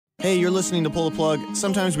Hey, you're listening to Pull the Plug.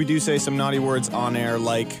 Sometimes we do say some naughty words on air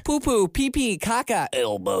like poo-poo, pee-pee, caca,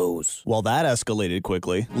 elbows. Well, that escalated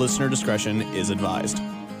quickly. Listener discretion is advised.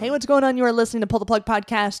 Hey, what's going on? You are listening to Pull the Plug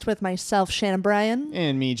podcast with myself, Shannon Bryan.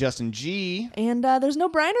 And me, Justin G. And there's no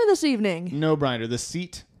Briner this evening. No Briner. The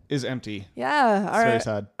seat is empty. Yeah. It's very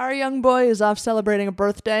sad. Our young boy is off celebrating a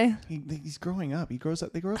birthday. He's growing up. He grows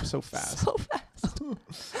up. They grow up so fast. So fast.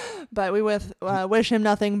 But we wish him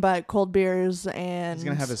nothing but cold beers and... He's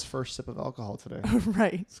going to have his first sip of alcohol today.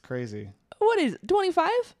 Right. It's crazy. What is it, 25?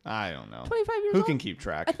 I don't know. 25 years Who old? can keep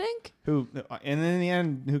track? I think. And in the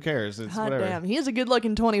end, who cares? It's Hot whatever. damn. He is a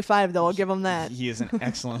good-looking 25, though. I'll give him that. He is an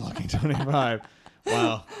excellent looking 25.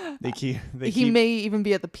 Wow. He may even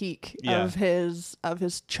be at the peak Yeah. of his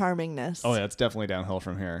charmingness. Oh, yeah, it's definitely downhill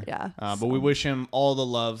from here. Yeah. But we wish him all the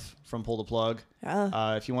love from Pull the Plug.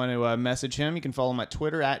 Yeah. If you want to message him, you can follow him at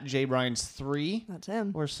Twitter at jbryans3. That's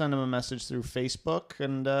him. Or send him a message through Facebook.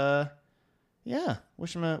 And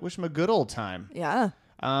wish him a good old time. Yeah.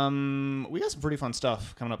 We got some pretty fun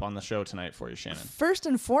stuff coming up on the show tonight for you, Shannon. First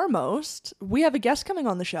and foremost, we have a guest coming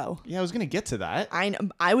on the show. Yeah, I was going to get to that.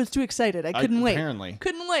 I was too excited. I couldn't wait. Apparently.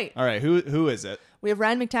 Couldn't wait. All right, who is it? We have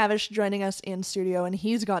Ryan McTavish joining us in studio, and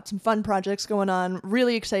he's got some fun projects going on.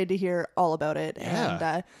 Really excited to hear all about it.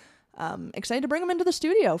 Yeah. And excited to bring him into the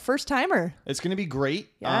studio. First timer. It's going to be great.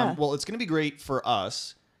 Yeah. It's going to be great for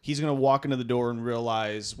us. He's going to walk into the door and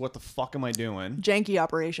realize, what the fuck am I doing? Janky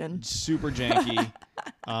operation. Super janky.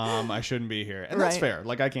 I shouldn't be here. And that's Right. fair.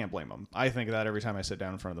 Like, I can't blame him. I think that every time I sit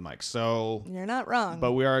down in front of the mic. So, You're not wrong.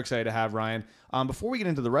 but we are excited to have Ryan. Before we get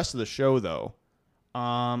into the rest of the show, though,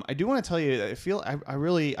 I do want to tell you, I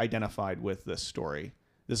really identified with this story.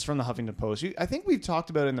 This is from the Huffington Post. I think we've talked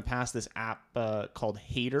about in the past this app called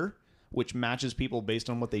Hater, which matches people based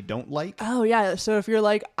on what they don't like. Oh, yeah. So if you're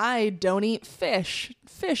like, I don't eat fish.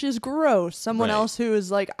 Fish is gross. Someone Right. else who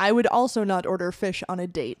is like, I would also not order fish on a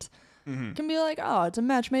date. Can be like, oh, it's a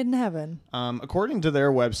match made in heaven. According to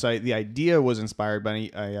their website, the idea was inspired by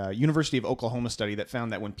a University of Oklahoma study that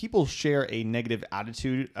found that when people share a negative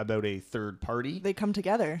attitude about a third party, They come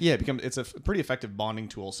together. yeah, it's a pretty effective bonding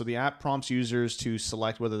tool. So the app prompts users to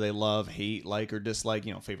select whether they love, hate, like, or dislike,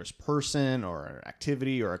 favors person or an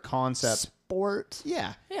activity or a concept. Sport.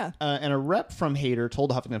 Yeah. Yeah. And a rep from Hater told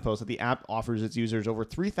the Huffington Post that the app offers its users over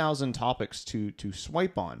 3,000 topics to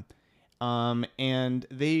swipe on. And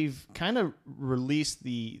they've kind of released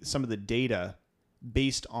some of the data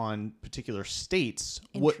based on particular states,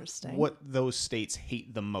 Interesting. what those states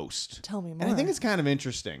hate the most. Tell me more. And I think it's kind of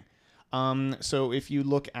interesting. So if you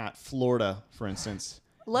look at Florida, for instance,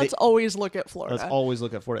 Let's always look at Florida. let's always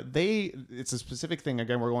look at Florida. It's a specific thing.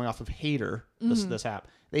 Again, we're going off of Hater, this app.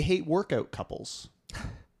 They hate workout couples.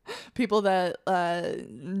 People that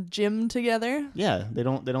gym together. Yeah, they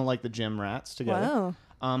don't like the gym rats together. Wow.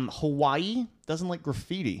 Hawaii doesn't like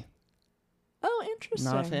graffiti. Oh,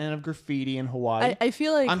 interesting. Not a fan of graffiti in Hawaii. I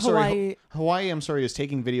feel like I'm Hawaii. sorry. Hawaii, I'm sorry, is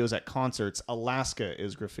taking videos at concerts. Alaska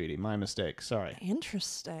is graffiti. My mistake. Sorry.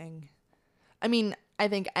 Interesting. I mean, I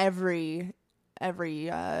think every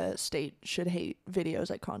state should hate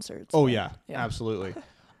videos at concerts. Oh yeah, Yeah. absolutely.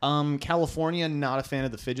 California, not a fan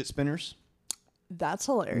of the fidget spinners. That's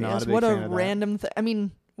hilarious. Not a big What a fan of that. random thing. I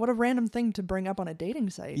mean, what a random thing to bring up on a dating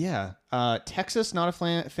site. Yeah. Texas, not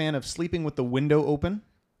a fan of sleeping with the window open.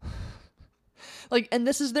 Like, and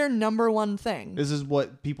this is their number one thing. This is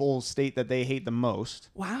what people state that they hate the most.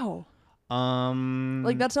 Wow. Um,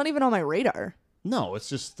 Like, that's not even on my radar. no, it's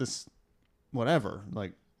just this, whatever.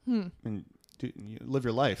 Like, and you live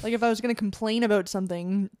your life. Like, if I was going to complain about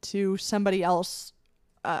something to somebody else,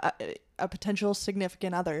 a potential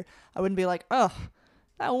significant other, I wouldn't be like, oh,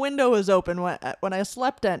 that window was open when I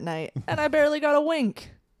slept at night, and I barely got a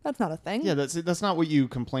wink. That's not a thing. Yeah, that's not what you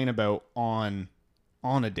complain about on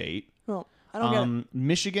a date. Well, I don't get it.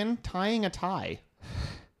 Michigan, tying a tie.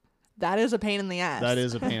 That is a pain in the ass. That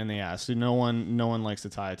is a pain in the ass. So no one likes to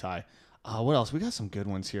tie a tie. What else? We got some good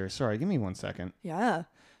ones here. Sorry, give me 1 second. Yeah.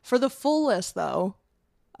 For the full list, though,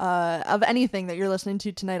 of anything that you're listening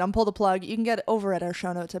to tonight on Pull the Plug, you can get over at our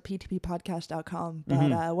show notes at ptppodcast.com.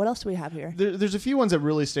 But what else do we have here? There's a few ones that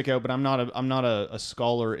really stick out, but I'm not a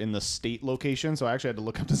scholar in the state location, so I actually had to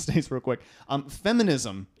look up the states real quick.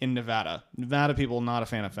 Feminism in Nevada. Nevada people not a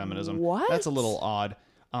fan of feminism. What? That's a little odd.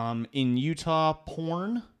 In Utah,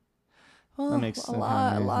 porn. Well, That makes a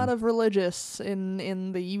lot of religious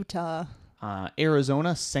in the Utah.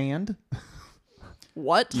 Arizona, sand.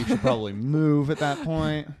 What? You should probably move at that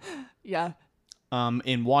point. Yeah.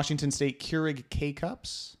 In Washington State, Keurig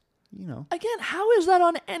K-Cups. you know. Again, how is that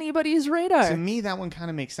on anybody's radar? To me, that one kind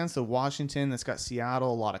of makes sense. So Washington, that's got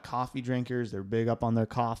Seattle, a lot of coffee drinkers. They're big up on their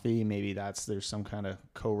coffee. Maybe there's some kind of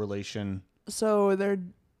correlation. So they're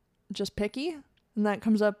just picky, and that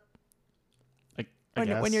comes up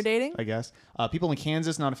when you're dating? I guess. People in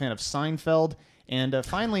Kansas, not a fan of Seinfeld. And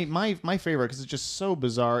finally, my favorite, because it's just so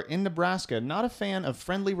bizarre, in Nebraska, not a fan of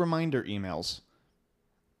friendly reminder emails.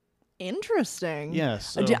 Interesting. Yes.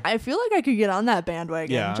 So, I feel like I could get on that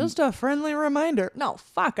bandwagon. Yeah, just a friendly reminder. No,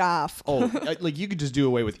 fuck off. like you could just do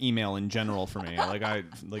away with email in general for me.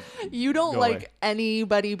 You don't go like away.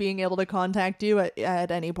 anybody being able to contact you at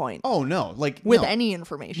any point Oh no, with no. any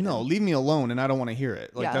information. No, leave me alone, and I don't want to hear it.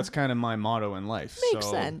 Yeah. That's kind of my motto in life. Makes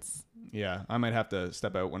so, sense. Yeah, I might have to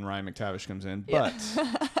step out when Ryan McTavish comes in, Yeah.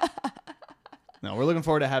 but no, we're looking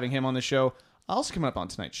forward to having him on the show. Also coming up on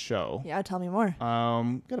tonight's show, Yeah, tell me more.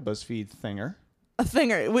 got a BuzzFeed thinger. A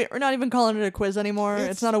thinger. We're not even calling it a quiz anymore.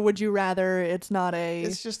 It's- It's not a would you rather. It's not a.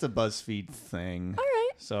 It's just a BuzzFeed thing. All right.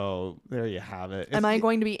 So there you have it. Am I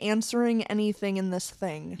going to be answering anything in this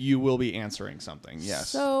thing? You will be answering something. Yes.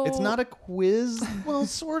 So- It's not a quiz. Well,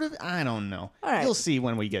 sort of. I don't know. All right. You'll see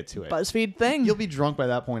when we get to it. BuzzFeed thing. You'll be drunk by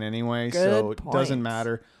that point anyway, so Good it doesn't point.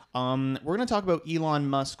 matter. We're going to talk about Elon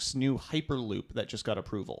Musk's new Hyperloop that just got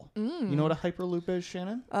approval. You know what a Hyperloop is,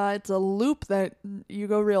 Shannon? It's a loop that you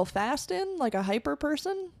go real fast in, like a hyper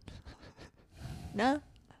person. No,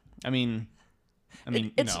 I mean,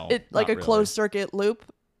 it's no, like not a really. closed circuit loop.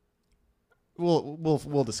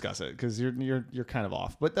 We'll discuss it because you're kind of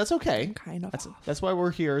off, but that's okay. Kind of. That's why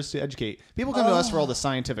we're here, is to educate. People come to us for all the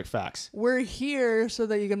scientific facts. We're here so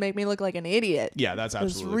that you can make me look like an idiot. Yeah, that's That's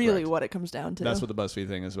absolutely really correct. what it comes down to. That's what the BuzzFeed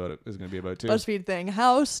thing is going to be about too. BuzzFeed thing.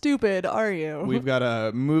 How stupid are you? We've got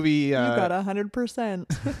a movie. You got 100%.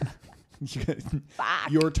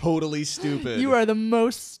 You're totally stupid. You are the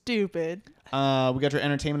most stupid. We got your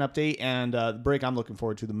entertainment update and the break I'm looking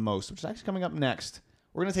forward to the most, which is actually coming up next.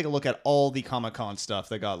 We're gonna take a look at all the Comic-Con stuff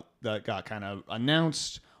that got kind of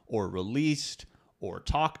announced or released or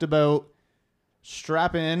talked about.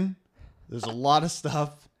 Strap in. There's a lot of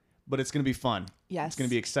stuff, but it's gonna be fun. Yes. It's gonna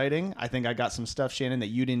be exciting. I think I got some stuff, Shannon, that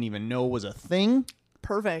you didn't even know was a thing.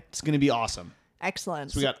 Perfect. It's gonna be awesome.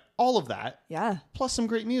 Excellent. So we got all of that, Yeah. plus some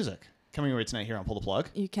great music coming right tonight here on Pull the Plug.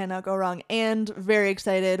 You cannot go wrong. And very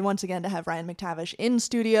excited once again to have Ryan McTavish in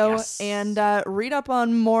studio Yes. and read up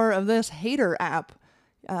on more of this Hater app.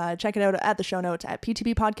 Check it out at the show notes at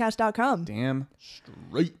ptppodcast.com. Damn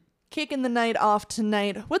straight. Kicking the night off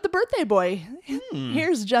tonight with the birthday boy.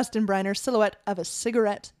 Here's Justin Briner, silhouette of a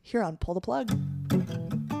cigarette, here on Pull the Plug.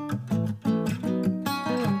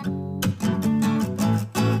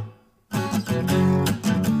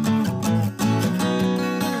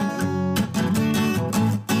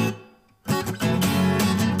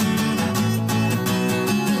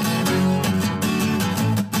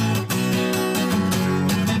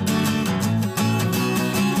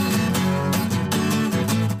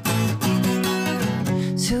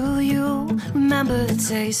 Do you remember the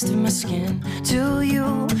taste of my skin? Do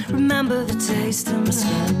you remember the taste of my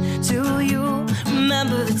skin? Do you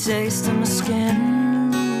remember the taste of my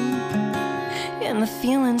skin? And the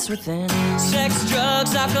feelings within. Sex,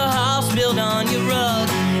 drugs, alcohol spilled on your rug.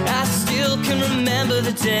 I still can remember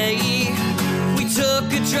the day we took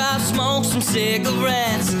a drive, smoked some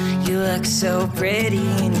cigarettes. You look so pretty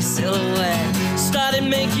in your silhouette. Started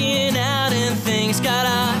making out and things got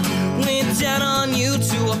out. Went down on you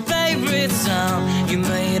to a favorite song. You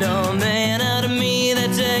made a man out of me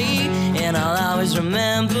that day, and I'll always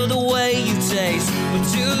remember the way you taste. But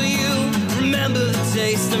do you remember the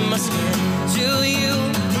taste of my skin? Do you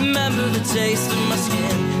remember the taste of my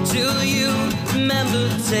skin? Do you remember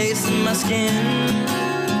the taste of my skin?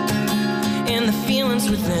 And the feelings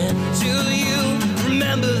within. Do you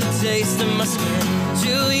remember the taste of my skin?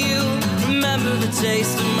 Do you remember the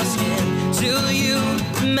taste of my skin? Do you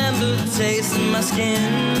remember the taste of my skin?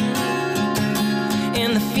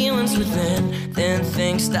 And the feelings within. Then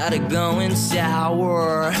things started going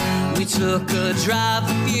sour. We took a drive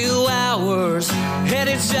a few hours,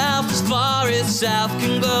 headed south as far as south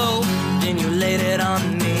can go. Then you laid it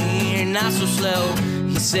on me, not so slow.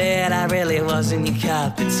 You said I really wasn't your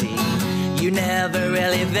cup of tea. You never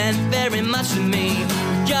really meant very much to me.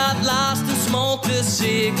 Got lost and smoked a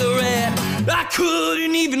cigarette. I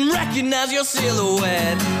couldn't even recognize your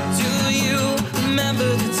silhouette. Do you remember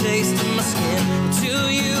the taste of my skin? Do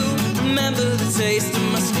you remember the taste of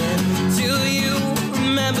my skin? Do you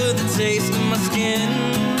remember the taste of my skin?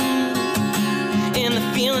 And the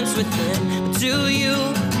feelings within. Do you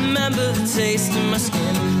remember the taste of my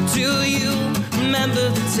skin? Do you remember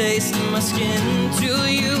the taste of my skin? Do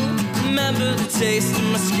you remember the taste of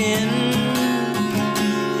my skin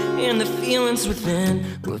and the feelings within.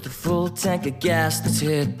 With a full tank of gas, let's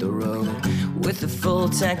hit the road. With a full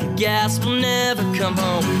tank of gas, we'll never come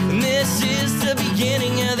home. And this is the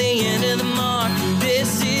beginning of the end of the mark.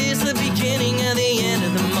 This is the beginning of the end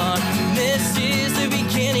of the mark. This is the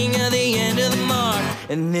beginning of the end of the mark.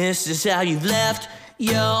 And this is how you've left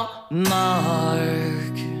your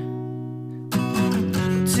mark.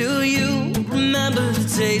 Do you remember the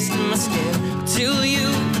taste of my skin? Do you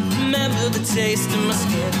remember the taste of my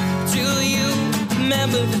skin? Do you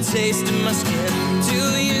remember the taste of my skin?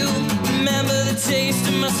 Do you remember the taste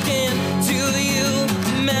of my skin? Do you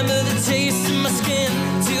remember the taste of my skin?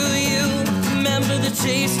 Do you remember the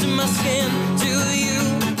taste of my skin? Do you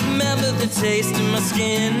remember the taste of my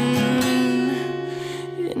skin?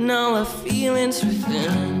 And all our feelings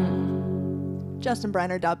within.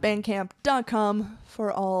 JustinBreiner.bandcamp.com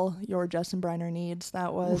for all your Justin Briner needs.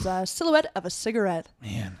 That was a silhouette of a cigarette.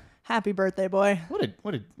 Man, Happy birthday, boy. what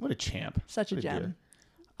a champ. Such a What gem.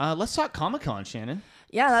 dear. Let's talk Comic-Con, Shannon.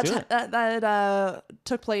 Yeah, Do that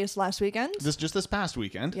took place last weekend. This past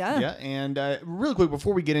weekend. Yeah. Yeah. And really quick,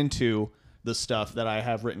 before we get into the stuff that I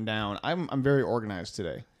have written down, I'm very organized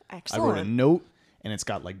today. Excellent. I wrote a note, and it's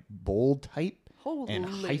got like bold type and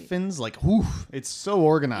Holy. hyphens. Like, whew, it's so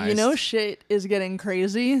organized. You know, shit is getting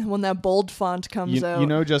crazy when that bold font comes out. You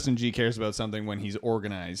know, Justin G cares about something when he's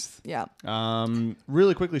organized. Yeah.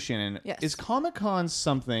 Really quickly, Shannon, Yes. is Comic-Con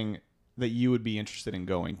something that you would be interested in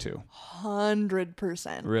going to?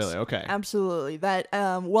 100%. Really? Okay. Absolutely. That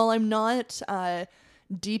while I'm not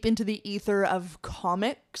deep into the ether of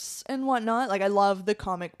comics and whatnot, like I love the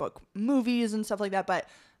comic book movies and stuff like that, but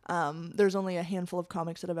there's only a handful of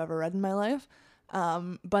comics that I've ever read in my life.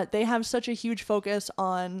 But they have such a huge focus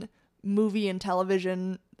on movie and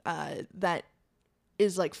television that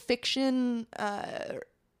is like fiction,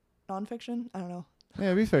 nonfiction. I don't know.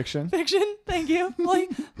 Yeah, be fiction. Fiction. Thank you. Like,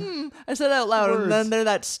 I said it out loud, Words. and then there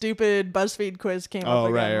that stupid BuzzFeed quiz came up Oh,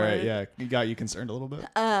 again. right. where- Yeah, it got you concerned a little bit.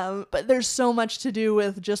 But there's so much to do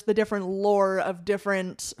with just the different lore of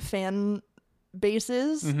different fan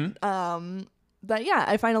bases. That yeah,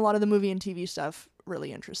 I find a lot of the movie and TV stuff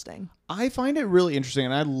really interesting. I find it really interesting,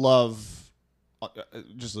 and I love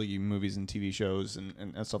just like movies and TV shows and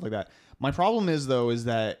stuff like that. My problem is though is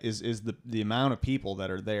the amount of people that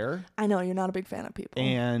are there, I know you're not a big fan of people.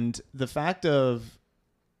 and the fact of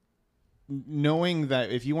knowing that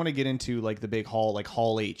if you want to get into like the big hall, like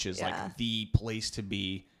Hall H is Yeah. like the place to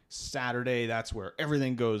be. Saturday, that's where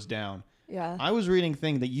everything goes down. Yeah. I was reading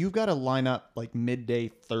thing that you've got to line up like midday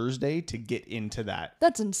Thursday to get into that.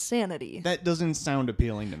 That's insanity. That doesn't sound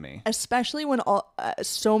appealing to me. Especially when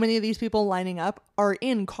so many of these people lining up are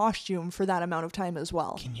in costume for that amount of time as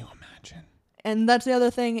well. Can you imagine? And that's the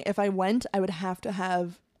other thing. If I went, I would have to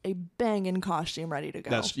have a banging costume ready to go.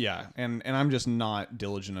 That's and I'm just not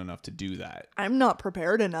diligent enough to do that. I'm not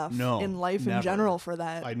prepared enough No, in life never. in general for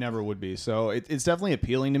that. I never would be. So it's definitely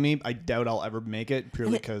appealing to me. I doubt I'll ever make it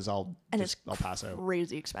purely because I'll pass out.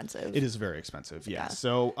 Crazy expensive. It is very expensive. Yeah. Yeah.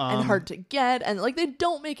 So and hard to get, and like they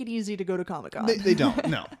don't make it easy to go to Comic-Con. They don't.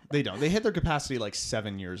 No, they don't. They hit their capacity like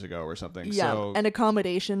 7 years ago or something. Yeah, So and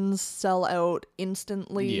accommodations sell out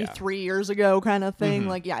instantly Yeah. 3 years ago, kind of thing.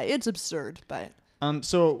 Like, yeah, it's absurd, but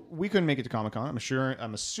so we couldn't make it to Comic-Con.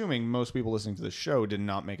 I'm assuming most people listening to the show did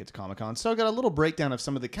not make it to Comic-Con. So I got a little breakdown of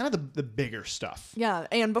some of the kind of the bigger stuff. yeah.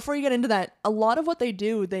 And before you get into that, a lot of what they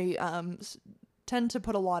do, they tend to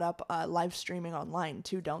put a lot up live streaming online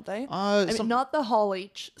too, don't they? I mean, not the Hall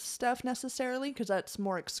H stuff necessarily, because that's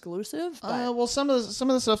more exclusive. But Well, some of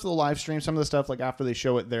the stuff they'll live stream. Some of the stuff like after they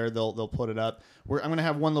show it there, they'll put it up. I'm gonna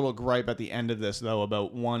have one little gripe at the end of this though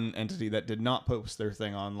about one entity that did not post their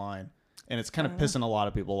thing online, and it's kind of pissing a lot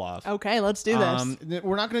of people off. okay, let's do this.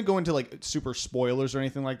 We're not gonna go into like super spoilers or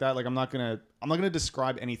anything like that. Like I'm not gonna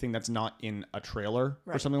describe anything that's not in a trailer or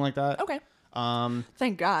Right. something like that. Okay.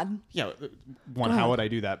 Thank God. Yeah, one, how would I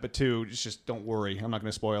do that? But two, just don't worry. I'm not going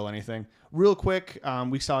to spoil anything. Real quick,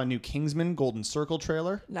 we saw a new Kingsman Golden Circle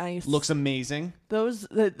trailer. Nice. Looks amazing. Those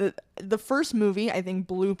the first movie I think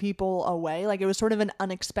blew people away. Like it was sort of an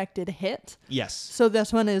unexpected hit. Yes. So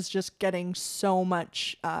this one is just getting so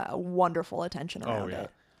much wonderful attention around it.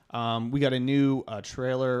 We got a new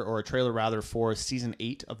trailer rather for season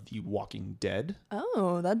 8 of The Walking Dead.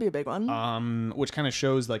 Oh, that'd be a big one. Which kind of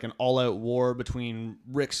shows like an all-out war between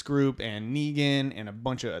Rick's group and Negan, and a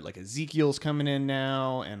bunch of like Ezekiel's coming in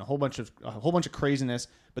now, and a whole bunch of craziness.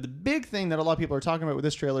 But the big thing that a lot of people are talking about with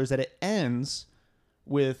this trailer is that it ends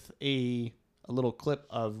with a little clip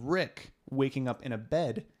of Rick waking up in a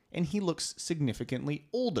bed, and he looks significantly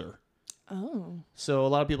older. Oh. So a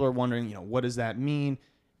lot of people are wondering, what does that mean?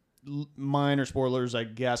 minor spoilers, I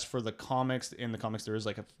guess, for the comics. In the comics, there is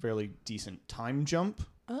like a fairly decent time jump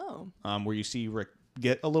where you see Rick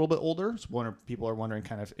get a little bit older. So people are wondering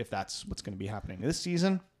kind of if that's what's going to be happening this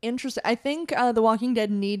season. Interesting. I think The Walking Dead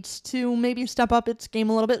needs to maybe step up its game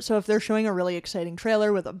a little bit. So if they're showing a really exciting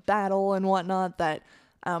trailer with a battle and whatnot, that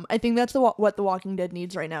I think that's what The Walking Dead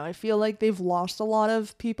needs right now. I feel like they've lost a lot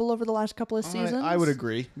of people over the last couple of seasons. I would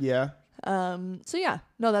agree. Yeah. So yeah,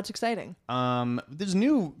 no, that's exciting. There's a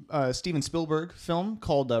new Steven Spielberg film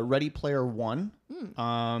called Ready Player One.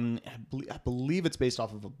 I believe it's based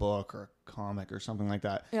off of a book or a comic or something like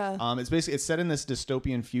that. Yeah. It's set in this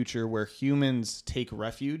dystopian future where humans take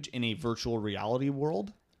refuge in a virtual reality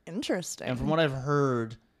world. Interesting. And from what I've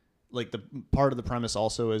heard, like the part of the premise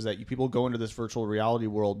also is that people go into this virtual reality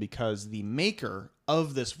world because the maker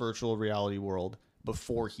of this virtual reality world,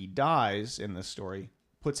 before he dies in this story,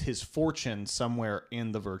 puts his fortune somewhere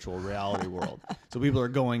in the virtual reality world. So people are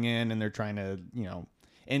going in and they're trying to,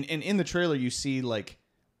 and in the trailer you see like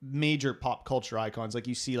major pop culture icons. Like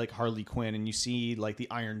you see like Harley Quinn and you see like the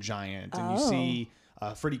Iron Giant and you see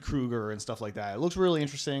Freddy Krueger and stuff like that. It looks really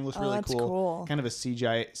interesting. Looks really that's cool. cool. Kind of a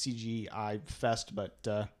CGI fest, but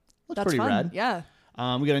looks that's pretty fun. rad. Yeah.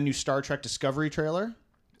 We got a new Star Trek Discovery trailer.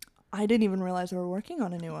 I didn't even realize they were working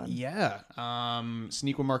on a new one. Yeah.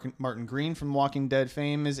 Sonequa Martin Green from Walking Dead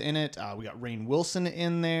fame is in it. We got Rainn Wilson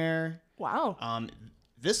in there. Wow.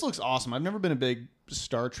 This looks awesome. I've never been a big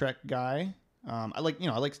Star Trek guy. I like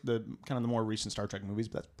the kind of the more recent Star Trek movies,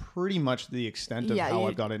 but that's pretty much the extent of how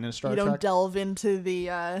I've got into Star Trek. You don't delve into the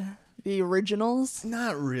originals?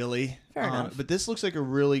 Not really. Fair enough. But this looks like a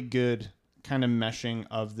really good kind of meshing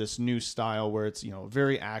of this new style where it's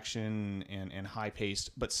very action and high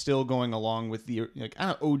paced, but still going along with the like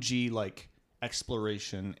OG like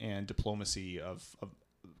exploration and diplomacy of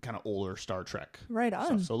kind of older Star Trek. Right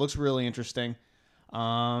on. So it looks really interesting.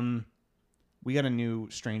 We got a new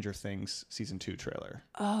Stranger Things season 2 trailer.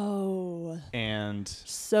 Oh, and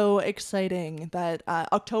so exciting that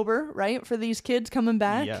October, right, for these kids coming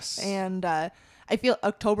back. Yes. And I feel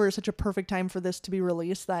October is such a perfect time for this to be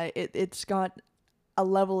released, that it's got a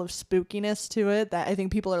level of spookiness to it that I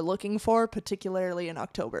think people are looking for, particularly in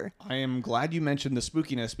October. I am glad you mentioned the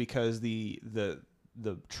spookiness because the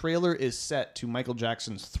trailer is set to Michael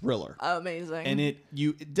Jackson's Thriller. Amazing. And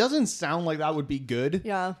it doesn't sound like that would be good.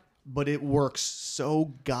 Yeah. But it works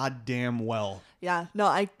so goddamn well. Yeah, no,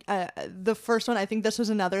 I the first one, I think this was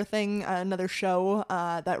another thing, another show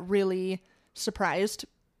that really surprised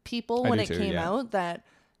people when it came out, that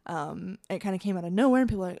it kind of came out of nowhere and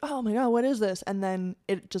people were like, oh my God, what is this? And then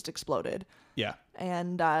it just exploded. Yeah.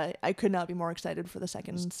 And I could not be more excited for the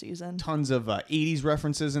second season. Tons of 80s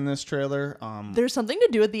references in this trailer. There's something to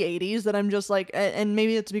do with the 80s that I'm just like, and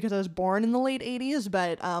maybe it's because I was born in the late 80s,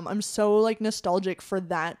 but I'm so like nostalgic for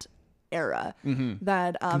that era.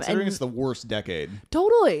 That considering it's the worst decade.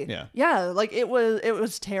 Totally. Yeah, like it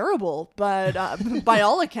was terrible, but by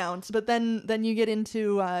all accounts. But then you get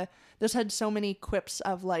into this had so many quips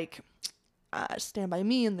of like Stand By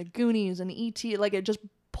Me and The Goonies and E.T. Like it just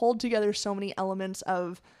pulled together so many elements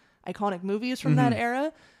of iconic movies from that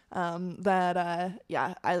era that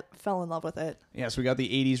I fell in love with it. Yeah, so we got the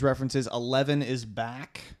 80s references. 11 is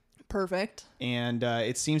back. Perfect. And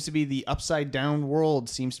it seems to be the upside down world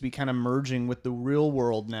seems to be kind of merging with the real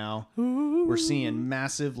world now. Ooh. We're seeing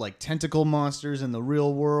massive like tentacle monsters in the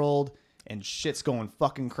real world and shit's going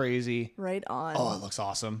fucking crazy. Right on. Oh, it looks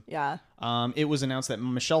awesome. Yeah. It was announced that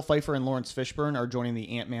Michelle Pfeiffer and Lawrence Fishburne are joining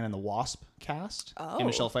the Ant-Man and the Wasp cast. Oh. And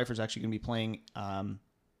Michelle Pfeiffer is actually going to be playing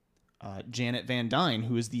Janet Van Dyne,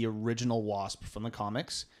 who is the original Wasp from the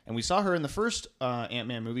comics. And we saw her in the first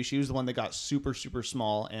Ant-Man movie. She was the one that got super, super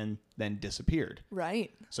small and then disappeared.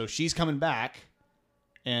 Right. So she's coming back,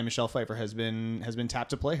 and Michelle Pfeiffer has been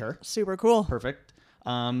tapped to play her. Super cool. Perfect.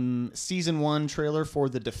 Season 1 trailer for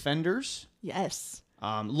The Defenders. Yes.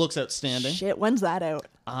 Looks outstanding. Shit, when's that out?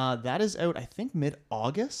 That is out, I think,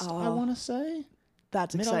 mid-August, I want to say.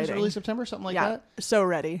 That's Mid-August, exciting. early September, something like that. So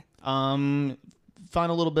ready.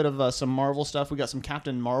 Find a little bit of some Marvel stuff. We got some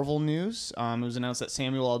Captain Marvel news. It was announced that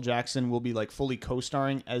Samuel L. Jackson will be like fully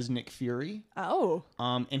co-starring as Nick Fury. Oh.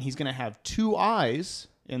 And he's going to have 2 eyes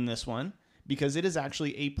in this one because it is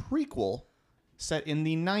actually a prequel set in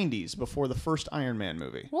the 90s before the first Iron Man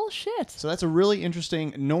movie. Well, shit. So that's a really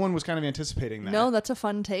interesting... No one was kind of anticipating that. No, that's a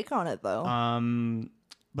fun take on it, though.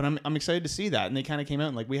 But I'm excited to see that. And they kind of came out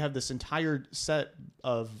and like we have this entire set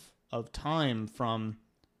of time from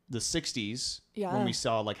the 60s when we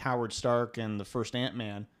saw like Howard Stark and the first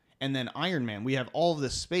Ant-Man, and then Iron Man. We have all of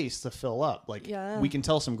this space to fill up. Like we can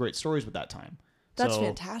tell some great stories with that time. That's so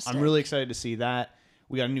fantastic. I'm really excited to see that.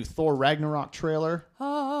 We got a new Thor Ragnarok trailer.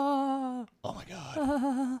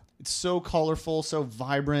 It's so colorful, so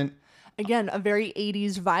vibrant. Again, a very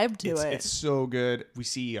 80s vibe to it. It's so good. We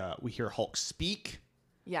hear Hulk speak.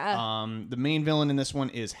 Yeah. The main villain in this one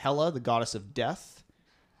is Hela, the goddess of death,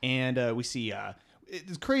 and we see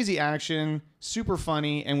it's crazy action, super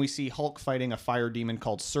funny, and we see Hulk fighting a fire demon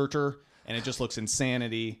called Surtur, and it just looks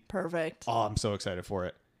insanity. Perfect. Oh, I'm so excited for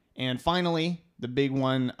it. And finally, the big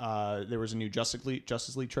one, there was a new Justice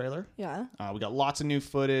League trailer. Yeah. We got lots of new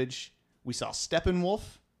footage. We saw Steppenwolf,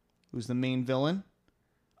 who's the main villain.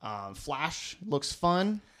 Flash looks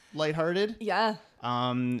fun, lighthearted. Yeah.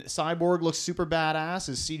 Cyborg looks super badass.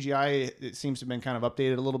 His CGI, it seems to have been kind of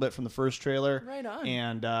updated a little bit from the first trailer. Right on.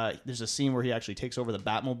 And there's a scene where he actually takes over the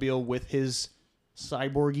Batmobile with his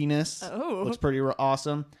cyborginess. Oh. Looks pretty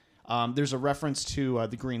awesome. There's a reference to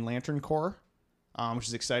the Green Lantern Corps, which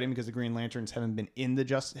is exciting because the Green Lanterns haven't been in the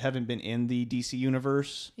DC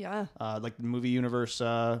universe, like the movie universe,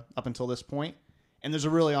 up until this point. And there's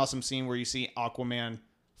a really awesome scene where you see Aquaman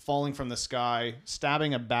falling from the sky,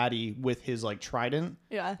 stabbing a baddie with his like trident.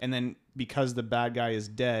 Yeah. And then because the bad guy is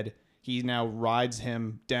dead, he now rides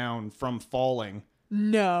him down from falling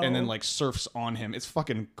No. and then like surfs on him. It's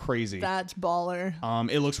fucking crazy. That's baller.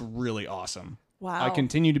 It looks really awesome. Wow. I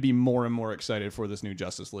continue to be more and more excited for this new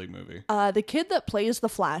Justice League movie. The kid that plays the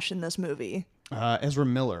Flash in this movie, Ezra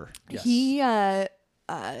Miller. Yes. he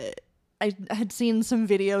I had seen some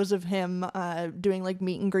videos of him doing like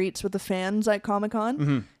meet and greets with the fans at Comic-Con.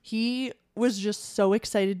 Mm-hmm. He was just so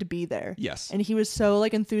excited to be there. Yes. And he was so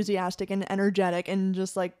like enthusiastic and energetic and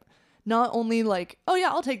just like not only like, oh yeah,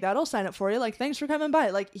 I'll take that. I'll sign up for you. Like, thanks for coming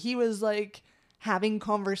by. Like he was like having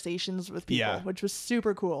conversations with people, Yeah. which was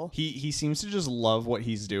super cool. He seems to just love what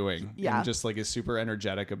he's doing. Yeah. And just like is super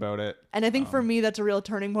energetic about it. And I think for me that's a real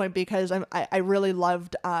turning point because I really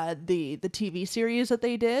loved the TV series that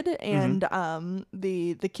they did, and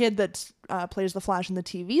the kid that plays the Flash in the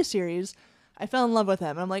TV series, I fell in love with him.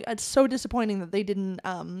 And I'm like, it's so disappointing that they didn't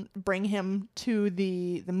bring him to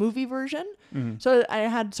the movie version. So I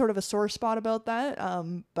had sort of a sore spot about that.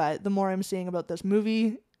 But the more I'm seeing about this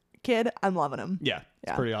movie kid, I'm loving him. Yeah.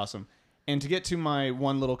 It's Yeah. pretty awesome. And to get to my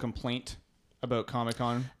one little complaint about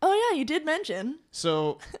Comic-Con. Oh yeah, you did mention.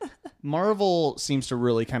 So Marvel seems to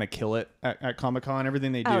really kind of kill it at Comic-Con.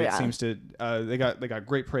 Everything they do, Oh, it yeah. seems to they got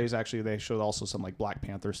great praise. Actually, they showed also some like Black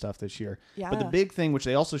Panther stuff this year. Yeah. But the big thing, which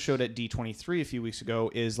they also showed at D23 a few weeks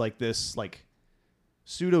ago, is like this like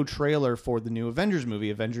pseudo trailer for the new Avengers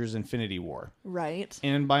movie, Avengers Infinity War. Right.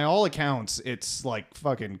 And by all accounts, it's like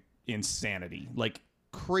fucking insanity. Like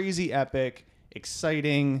crazy epic,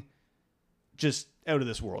 exciting, just out of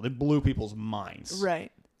this world. It blew people's minds.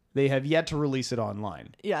 Right. They have yet to release it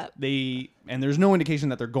online. Yeah. And there's no indication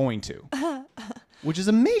that they're going to, which is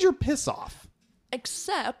a major piss off.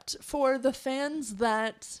 Except for the fans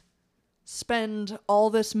that spend all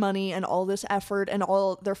this money and all this effort and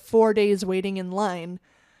all their 4 days waiting in line.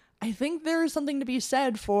 I think there is something to be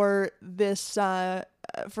said for this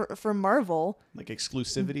for Marvel Like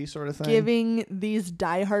exclusivity sort of thing. giving these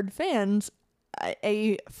diehard fans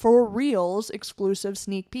a for reals exclusive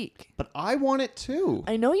sneak peek. But I want it too.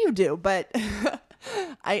 I know you do, but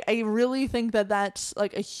I really think that that's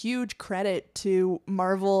like a huge credit to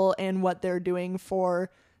Marvel and what they're doing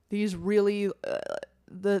for these really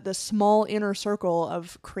the small inner circle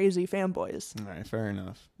of crazy fanboys. All right, fair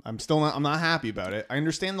enough. I'm not happy about it. I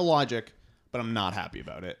understand the logic, but I'm not happy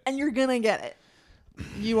about it. And you're gonna get it.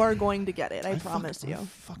 You are going to get it. I promise you. I'm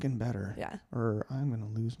fucking better. Yeah. Or I'm going to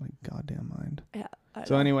lose my goddamn mind. Yeah.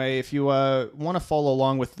 So anyway, if you want to follow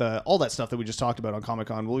along with all that stuff that we just talked about on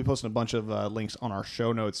Comic-Con, we'll be posting a bunch of links on our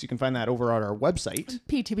show notes. You can find that over at our website.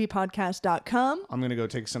 ptbpodcast.com. I'm going to go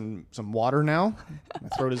take some water now. My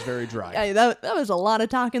throat is very dry. Yeah, that was a lot of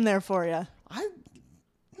talking there for you.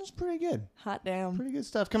 It was pretty good. Hot damn. Pretty good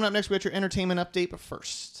stuff. Coming up next, we got your entertainment update, but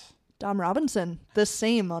first... Dom Robinson, the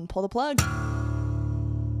same on Pull the Plug.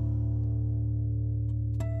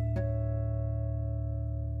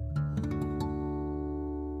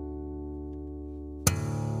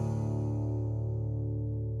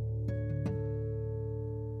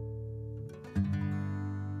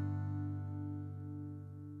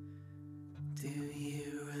 Do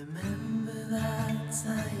you remember that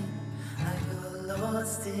time I got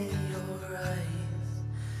lost in your eyes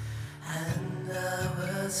and I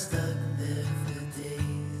was stuck there for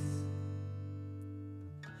days?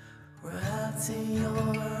 Wrapped in your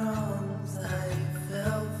arms, I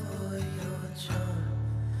fell for your charm.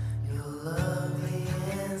 You're lovely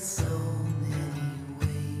in so many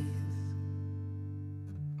ways.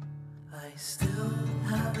 I still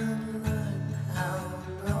haven't learned how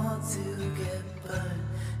not to get burned,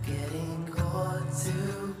 getting caught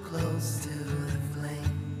too close to the flame.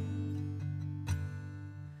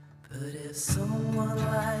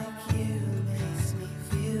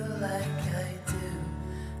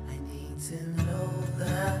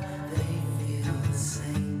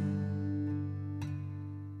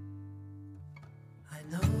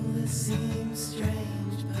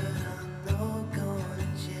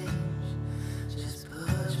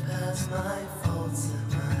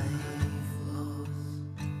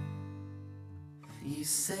 You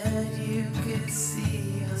said you could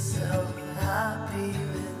see yourself happy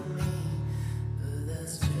with me, but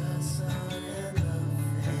that's just not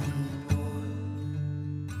enough anymore.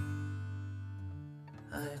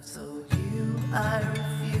 I told you I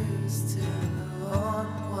refuse to move on.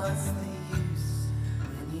 What's the use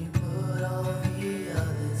when you put all the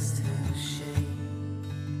others to shame?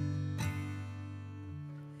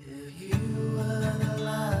 If you were the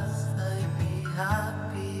last, I'd be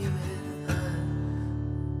happy with that,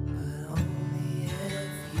 but only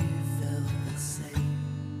if you felt the same.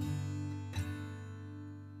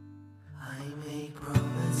 I make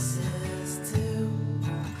promises to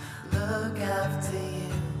look after you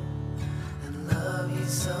and love you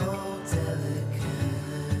so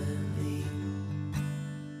delicately,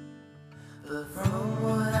 but from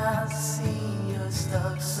what I've seen, you're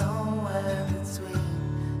stuck somewhere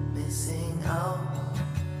between missing out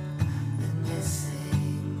and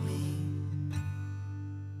missing me.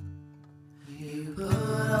 You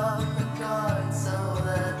put up the guard so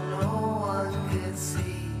that no one could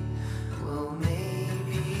see. Well,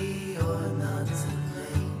 maybe you're not to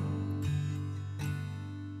blame.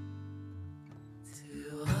 To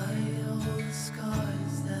hide all the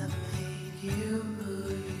scars that made you who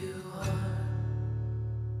you are.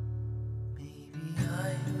 Maybe I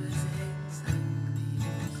was exactly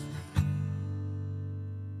the same.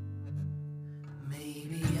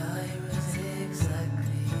 Maybe I was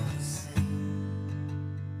exactly the same.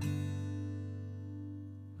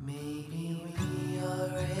 Maybe we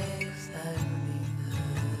are exactly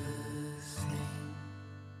the same.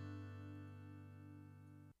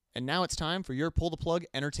 And now it's time for your Pull the Plug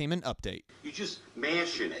entertainment update. You're just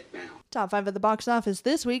mashing it now. Top 5 at the box office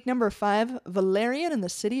this week. Number 5, Valerian and the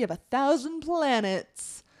City of 1,000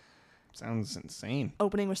 Planets. Sounds insane.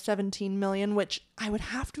 Opening with 17 million, which I would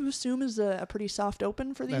have to assume is a pretty soft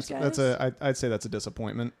open for these guys. I'd say that's a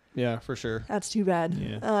disappointment. Yeah, for sure. That's too bad.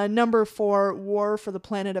 Yeah. Number 4, War for the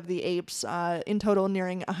Planet of the Apes, in total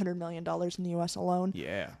nearing $100 million in the U.S. alone.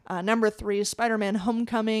 Yeah. Number 3, Spider-Man: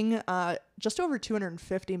 Homecoming, just over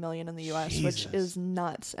 $250 million in the U.S., which Jesus. is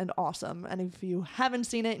nuts and awesome. And if you haven't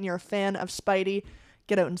seen it and you're a fan of Spidey,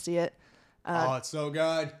 get out and see it. Oh, it's so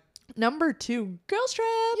good. Number 2, Girls Trip.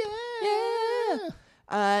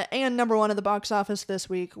 Yeah. And number 1 at the box office this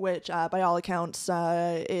week, which by all accounts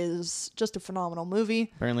is just a phenomenal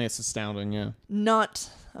movie. Apparently it's astounding, yeah. Not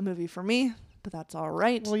a movie for me, but that's all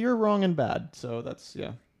right. Well, you're wrong and bad, so that's,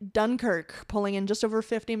 yeah. Dunkirk pulling in just over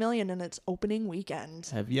 50 million in its opening weekend.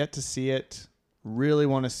 Have yet to see it. Really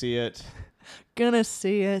want to see it. Gonna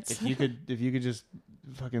see it. If you could just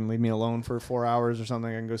fucking leave me alone for 4 hours or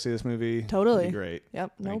something, I can go see this movie. Totally. It'd be great.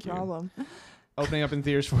 Yep, no Thank you. problem. Opening up in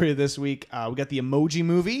theaters for you this week. We got the Emoji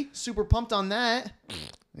Movie. Super pumped on that.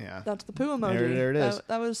 Yeah. That's the poo emoji. There it is.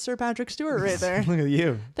 That was Sir Patrick Stewart right there. Look at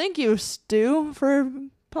you. Thank you, Stu, for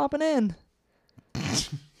popping in.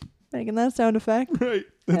 Making that sound effect. Right.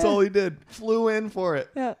 That's Yeah. all he did. Flew in for it.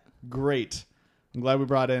 Yeah. Great. I'm glad we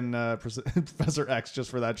brought in Professor X just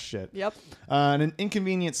for that shit. Yep. An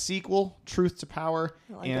inconvenient sequel, Truth to Power,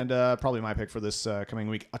 I like and probably my pick for this coming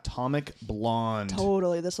week, Atomic Blonde.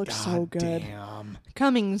 Totally. This looks so good. Damn.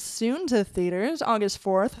 Coming soon to theaters, August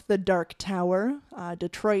 4th, The Dark Tower,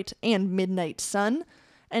 Detroit, and Midnight Sun.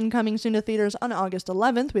 And coming soon to theaters on August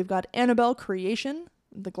 11th, we've got Annabelle Creation,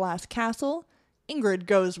 The Glass Castle, Ingrid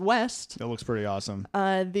Goes West, That looks pretty awesome.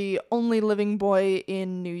 The Only Living Boy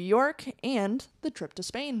in New York, and The Trip to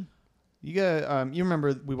Spain. You got you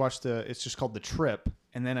remember we watched it's just called The Trip,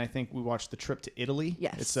 and then I think we watched The Trip to Italy.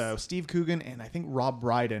 Yes. It's Steve Coogan and I think Rob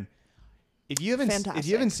Brydon. If you haven't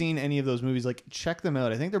Fantastic. seen any of those movies, like check them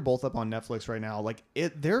out. I think they're both up on Netflix right now. Like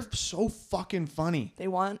they're so fucking funny. They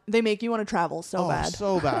make you want to travel so bad.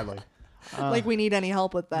 So badly. Like we need any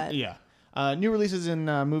help with that. Yeah. New releases in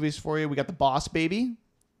movies for you. We got The Boss Baby.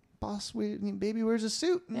 Baby wears a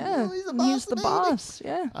suit. Yeah. Oh, he's the boss. He's the boss.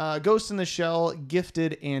 Yeah. Ghost in the Shell,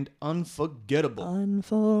 Gifted, and Unforgettable.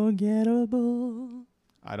 Unforgettable.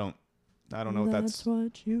 I don't know what That's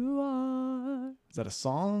what you are. Is that a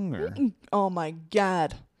song or Oh my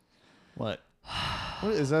God. what?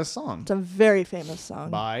 What is that a song? It's a very famous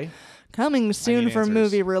song. By Coming soon need for answers.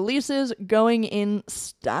 movie releases, Going in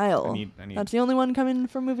Style. I need- That's the only one coming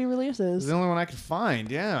for movie It's releases. the only one I could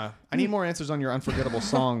find. Yeah, I need more answers on your Unforgettable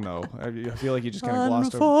song though. I feel like you just kind of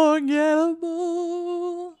glossed over.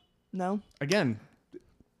 Unforgettable. No. Again,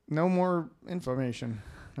 no more information.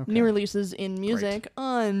 Okay. New releases in music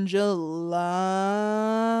on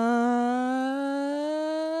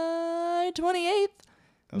July 28th.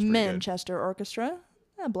 That was pretty good. Manchester Orchestra,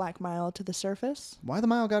 A Black Mile to the Surface. Why the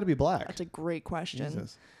mile got to be black? That's a great question.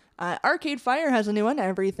 Jesus. Arcade Fire has a new one,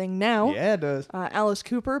 Everything Now. Yeah, it does. Alice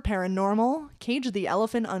Cooper, Paranormal, Cage the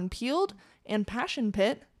Elephant Unpeeled, and Passion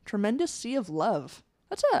Pit, Tremendous Sea of Love.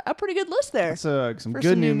 That's a pretty good list there. That's some For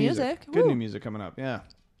good some new new music. music. Good Woo. new music coming up. Yeah.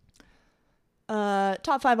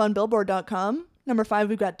 Top 5 on Billboard.com. Number 5,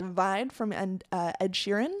 we've got Divide from Ed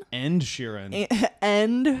Sheeran. And Sheeran.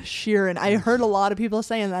 End Sheeran. I heard a lot of people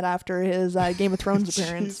saying that after his Game of Thrones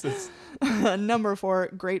appearance. Jesus. Number 4,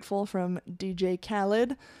 Grateful from DJ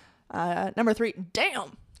Khaled. Number 3,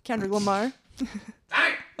 Damn, Kendrick Lamar.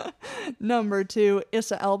 Number 2,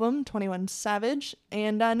 Issa Album, 21 Savage.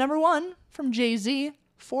 And number 1 from Jay-Z,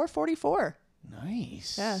 444.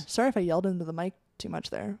 Nice. Yeah, sorry if I yelled into the mic too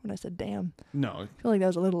much there when I said damn. No, I feel like that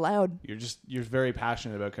was a little loud. you're very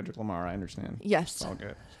passionate about Kendrick Lamar. I understand. Yes. It's all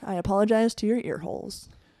good. I apologize to your ear holes.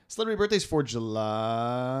 Celebrity birthdays for July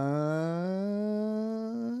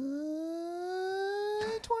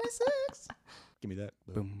 26. Give me that.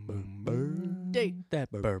 Boom, boom, boom. Day.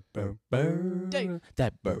 That burr, burr, burr. Day.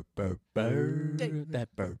 That burr, burr, burr. Day. That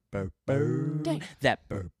burr, burr, burr. Day. That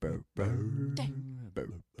burr, burr, burr. Day. Burr,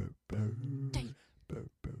 burr, burr. Day. Burr,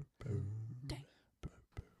 burr, burr.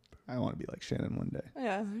 I want to be like Shannon one day.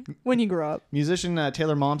 Yeah, when you grow up. Musician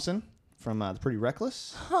Taylor Momsen from The Pretty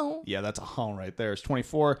Reckless. Oh. Yeah, that's a home right there. It's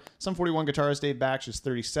 24. Some 41 guitarist Dave Baksh is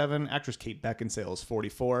 37. Actress Kate Beckinsale is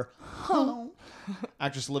 44. Oh.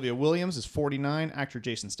 Actress Olivia Williams is 49. Actor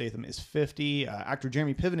Jason Statham is 50. Actor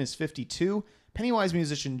Jeremy Piven is 52. Pennywise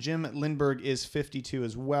musician Jim Lindbergh is 52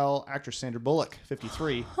 as well. Actress Sandra Bullock,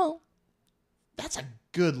 53. Oh. That's a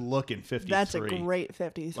good looking 53. That's a great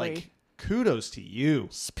 53. Like, kudos to you.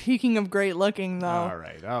 Speaking of great looking, though. All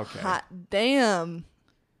right, okay. Hot damn.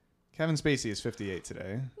 Kevin Spacey is 58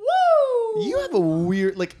 today. Woo! You have a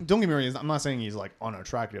weird, like, don't get me wrong, I'm not saying he's, like,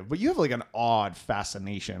 unattractive, but you have, like, an odd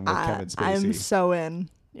fascination with Kevin Spacey. I'm so in.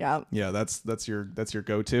 Yeah. Yeah, that's your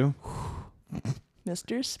go-to.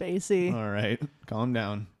 Mr. Spacey. All right, calm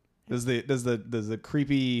down. Does the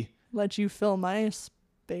creepy? Let you fill my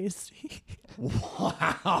space.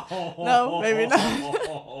 Wow. No, maybe not.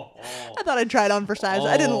 I thought I'd try it on for size.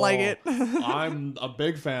 I didn't like it. I'm a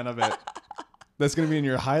big fan of it. That's gonna be in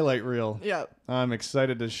your highlight reel. Yeah. I'm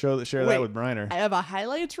excited to share Wait, that with Briner. I have a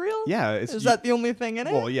highlights reel? Yeah, Is that the only thing in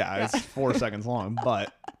it? Well, yeah, it's 4 seconds long,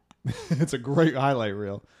 but it's a great highlight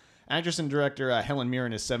reel. Actress and director Helen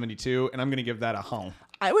Mirren is 72, and I'm going to give that a home.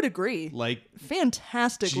 I would agree. Like,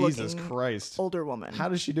 Fantastic Jesus looking Christ. older woman. How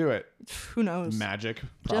does she do it? Who knows? Magic,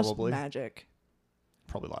 Just probably. magic.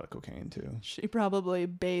 Probably a lot of cocaine, too. She probably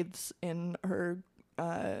bathes in her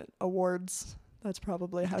awards. That's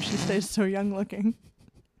probably how she stays so young looking.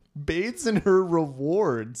 Bathes in her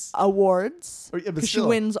rewards. Awards. Oh, yeah, but Because she still.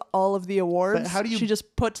 wins all of the awards. But how do you- She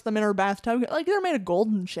just puts them in her bathtub. Like, they're made of gold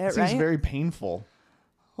and shit, It seems right? very painful.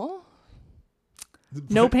 Well,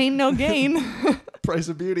 no pain, no gain. Price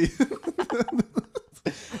of beauty.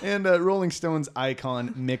 And Rolling Stones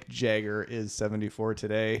icon Mick Jagger is 74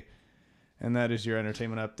 today. And that is your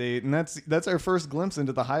entertainment update. And that's our first glimpse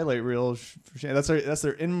into the highlight reel. That's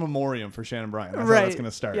their in memoriam for Shannon Bryan. That's how Right. that's going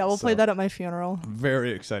to start. Yeah, we'll play So, that at my funeral.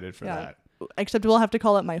 Very excited for Yeah. that. Except we'll have to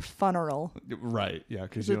call it my funeral. Right. Yeah.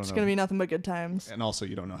 Because It's going to be nothing but good times. And also,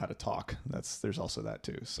 you don't know how to talk. There's also that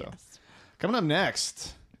too. So, coming up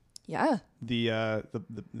next, Yeah. the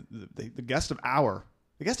guest of hour.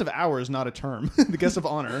 The guest of hour is not a term. The guest of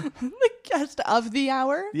honor. The guest of the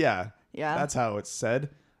hour. Yeah. Yeah. That's how it's said.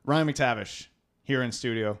 Ryan McTavish here in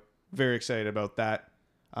studio. Very excited about that.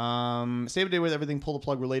 Stay up to date with everything Pull the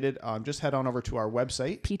Plug related. Just head on over to our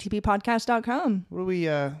website. ptppodcast.com. What do we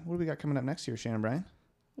got coming up next year, Shannon Bryan?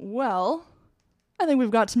 Well, I think we've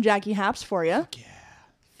got some Jackie Haps for you. Yeah.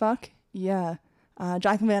 Fuck yeah.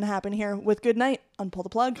 Jonathan Van Happen here with Good Night on Pull the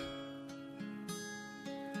Plug.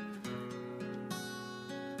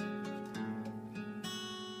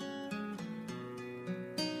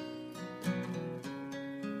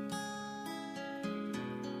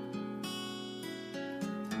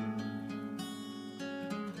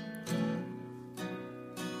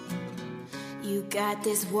 You got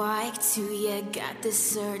this walk to ya, got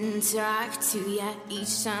this certain talk to ya.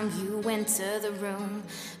 Each time you enter the room,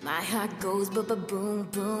 my heart goes ba-ba-boom,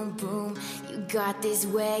 boom, boom. You got this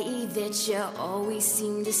way that you always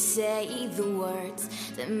seem to say the words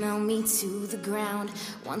that melt me to the ground.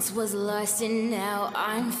 Once was lost and now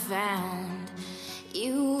I'm found.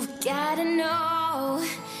 You've gotta know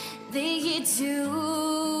that you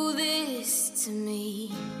do this to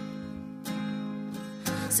me.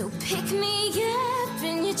 So pick me up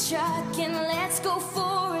in your truck and let's go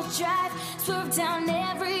for a drive. Swerve down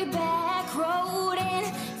every back road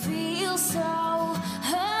and feel so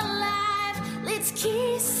alive. Let's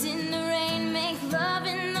kiss in the rain, make love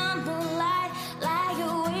in the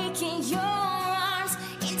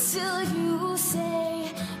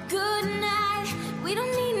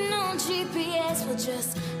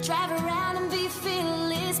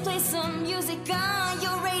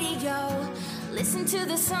Listen to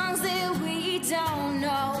the songs that we don't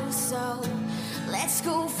know. So let's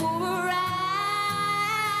go for a ride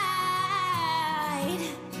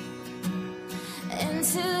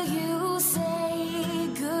until you say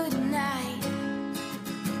goodnight.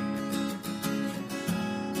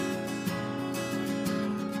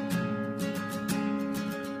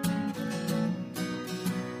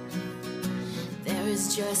 There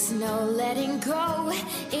is just no letting go.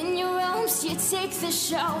 In your arms you take the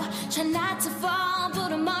show. Try not to fall,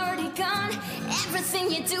 but I'm already gone. Everything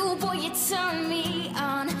you do, boy, you turn me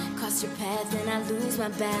on. Cross your path and I lose my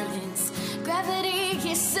balance. Gravity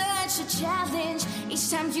is such a challenge. Each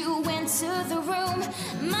time you enter the room,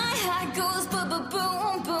 my heart goes boom,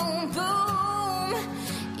 boom, boom.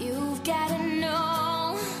 You've gotta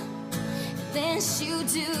know this you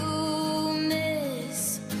do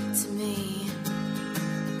miss to me.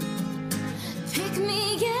 Pick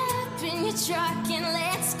me up in your truck and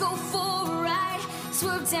let's go for a ride.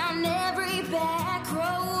 Swerve down every back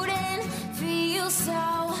road and feel so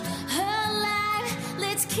alive.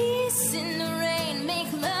 Let's kiss in the rain,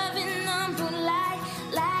 make love in the moonlight.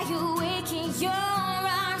 Lie awake in your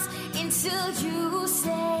arms until you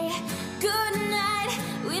say goodnight.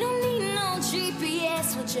 We don't need no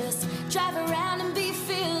GPS, we'll just drive around and be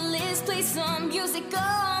fearless. Play some music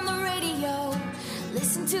on the radio.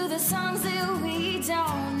 Listen to the songs that we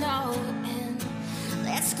don't know. And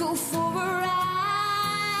let's go for a ride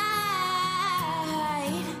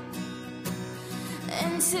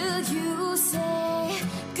until you say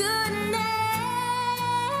goodnight.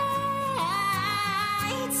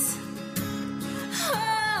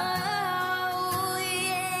 Oh,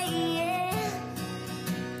 yeah, yeah.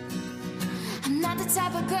 I'm not the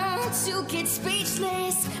type of girl to get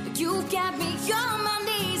speechless, but you've got me on my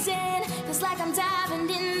knees and feels like I'm diving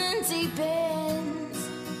in the deep end.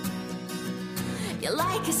 You're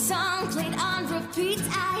like a song played on repeat.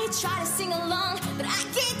 I try to sing along, but I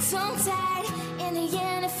get tongue-tied. In the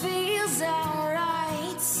end, it feels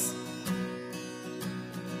alright.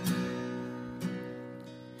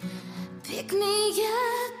 Pick me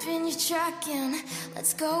up in your truck and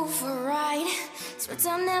let's go for a ride. Swear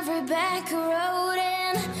down every back road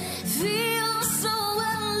and feel so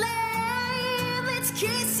alive. Let's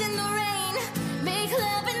kiss in the rain, make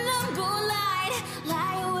love in the moonlight.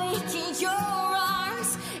 Lie awake in your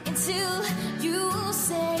arms until you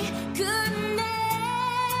say goodnight.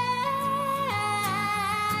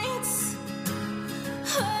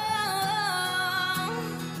 Oh,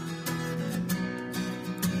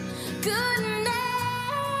 goodnight,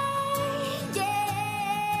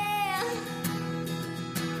 yeah.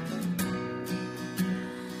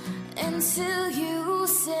 Until you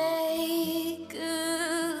say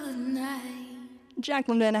goodnight.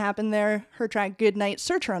 Jacqueline Van Happen there. Her track Good Night.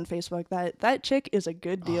 Search her on Facebook. That chick is a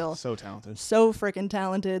good deal. Oh, so talented. So freaking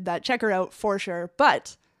talented. That check her out for sure.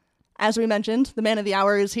 But as we mentioned, the man of the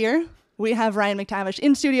hour is here. We have Ryan McTavish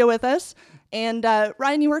in studio with us. And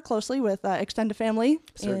Ryan, you work closely with Extended Family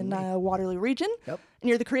in Waterloo region. Yep. And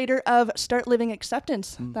you're the creator of Start Living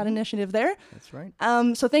Acceptance, that initiative there. That's right.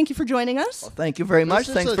 So thank you for joining us. Well, thank you very much.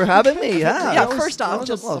 is Thanks a- for having me. Yeah. Yeah, first off,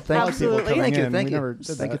 just Well, thank you. absolutely. Thank you. in. Thank We you. never did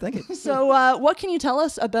Thank you. that. Thank you. So what can you tell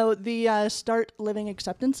us about the Start Living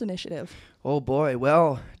Acceptance initiative? Oh boy.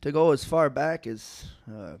 Well, to go as far back as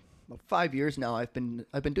about 5 years now, I've been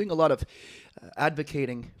doing a lot of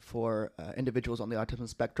advocating for individuals on the autism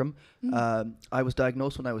spectrum. I was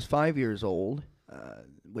diagnosed when I was 5 years old,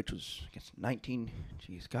 which was, I guess, 19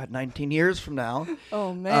 years from now.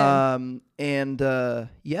 Oh man.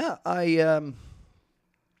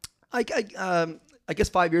 I guess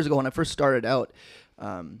 5 years ago when I first started out,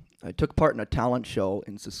 I took part in a talent show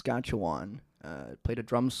in Saskatchewan. Played a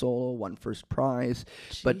drum solo, won first prize.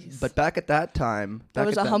 Jeez. But back at that time, That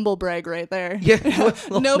was a humble brag right there. Yeah,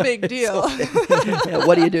 well, No big deal. yeah,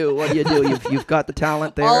 what do you do? You've got the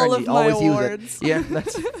talent there, All and of you my always awards. use it. Yeah,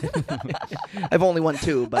 that's. I've only won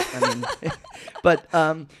 2, but I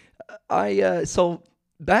mean, so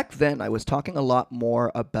back then I was talking a lot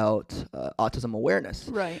more about autism awareness,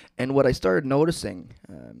 Right. and what I started noticing.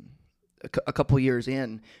 A couple years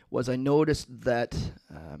in was I noticed that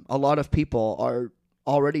a lot of people are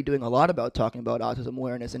already doing a lot about talking about autism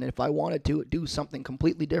awareness, and if I wanted to do something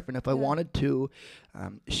completely different, if I wanted to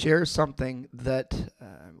share something that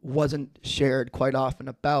wasn't shared quite often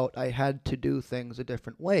about, I had to do things a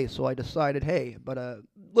different way. So I decided, but a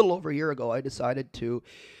little over a year ago, I decided to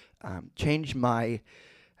change my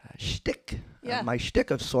shtick, my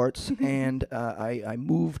shtick of sorts, and I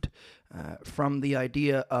moved from the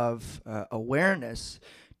idea of awareness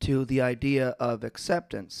to the idea of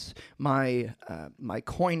acceptance. My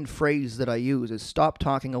coined phrase that I use is stop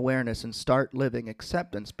talking awareness and start living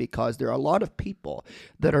acceptance, because there are a lot of people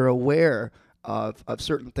that are aware of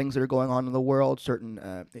certain things that are going on in the world,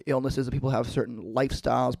 certain illnesses that people have, certain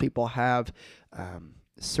lifestyles people have,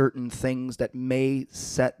 certain things that may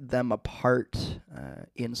set them apart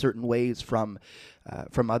in certain ways from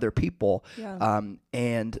other people. Yeah.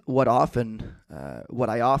 And what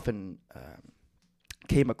I often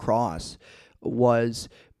came across was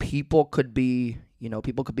people could be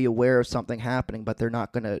aware of something happening, but they're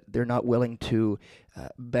not willing to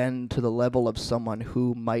bend to the level of someone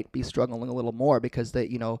who might be struggling a little more, because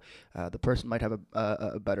the person might have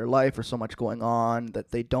a better life or so much going on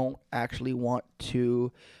that they don't actually want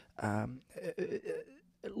to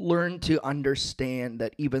learn to understand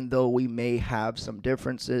that even though we may have some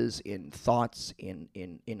differences in thoughts, in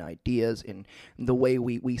ideas, in the way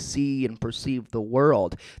we see and perceive the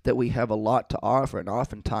world, that we have a lot to offer, and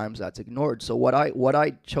oftentimes that's ignored. So what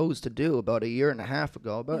I chose to do about a year and a half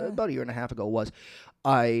ago was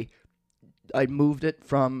I moved it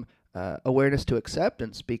from awareness to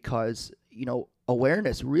acceptance, because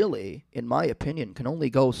awareness really, in my opinion, can only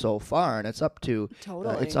go so far, and it's up to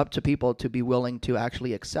people to be willing to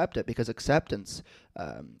actually accept it. Because acceptance,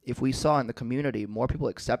 if we saw in the community more people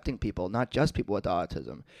accepting people, not just people with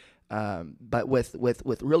autism, but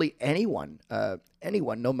with really anyone,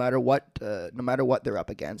 no matter what they're up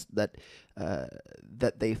against, that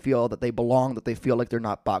they feel that they belong, that they feel like they're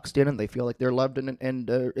not boxed in, and they feel like they're loved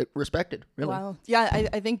and respected. Really. Wow. Yeah,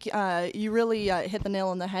 I think you really hit the nail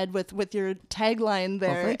on the head with your tagline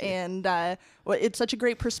there, thank you. and it's such a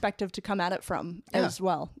great perspective to come at it from as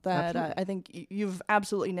well. That I think you've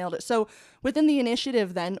absolutely nailed it. So within the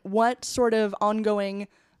initiative, then, what sort of ongoing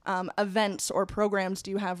events or programs do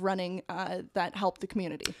you have running that help the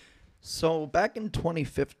community? So back in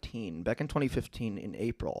 2015 in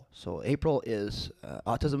April. So April is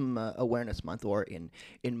Autism Awareness Month, or in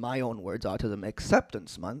my own words, Autism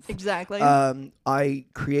Acceptance Month. Exactly. I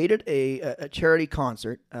created a charity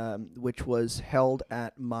concert, which was held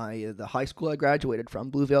at the high school I graduated from,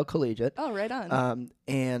 Blue Vale Collegiate. Oh, right on.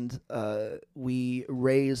 And we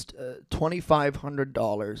raised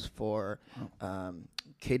 $2,500 for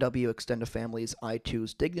KW Extended Families I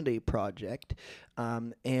Choose Dignity project.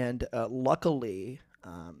 And luckily,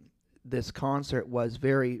 this concert was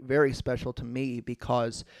very, very special to me,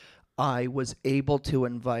 because I was able to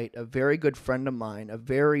invite a very good friend of mine, a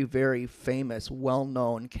very, very famous,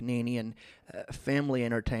 well-known Canadian family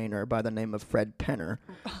entertainer by the name of Fred Penner.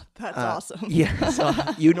 That's awesome. Yeah, so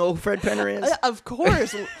you know who Fred Penner is? Of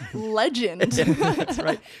course, legend. That's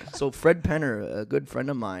right. So Fred Penner, a good friend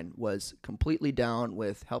of mine, was completely down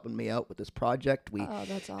with helping me out with this project. We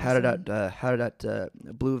that's awesome. had it at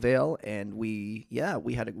Blue Vale, and we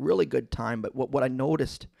had a really good time. But what I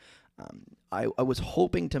noticed, I was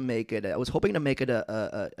hoping to make it.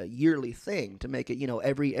 A yearly thing, to make it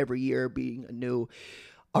every year being a new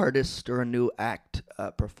artist or a new act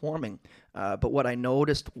performing. But what I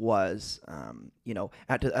noticed was,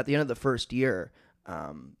 at the end of the first year,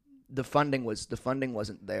 the funding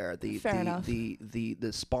wasn't there. Fair enough.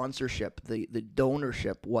 The sponsorship, the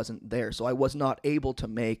donorship wasn't there. So I was not able to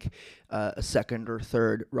make a second or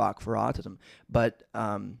third Rock for Autism. But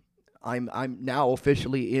I'm now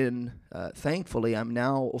officially in. Thankfully, I'm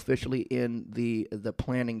now officially in the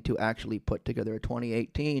planning to actually put together a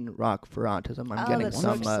 2018 Rock for Autism. I'm getting that's so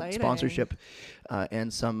some exciting. sponsorship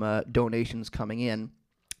and some donations coming in,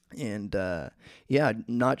 and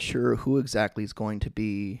not sure who exactly is going to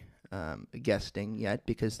be guesting yet,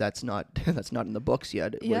 because that's not in the books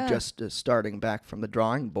yet. Yeah. We're just starting back from the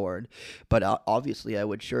drawing board, but obviously I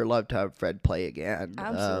would sure love to have Fred play again.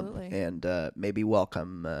 Absolutely. And maybe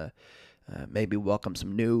welcome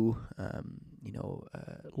some new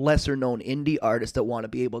lesser known indie artists that want to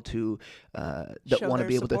be able to Show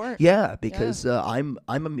their support. because I'm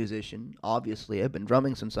a musician. Obviously, I've been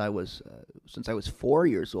drumming since I was 4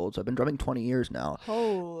 years old, so I've been drumming 20 years now.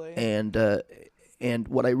 Holy. And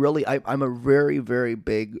what I'm a very, very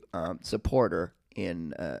big supporter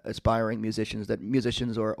in aspiring musicians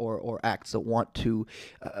or acts that want to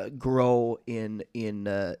grow in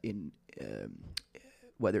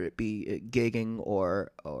whether it be gigging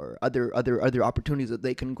or other opportunities that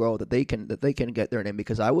they can grow, that they can get their name.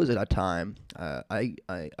 Because I was at a time, I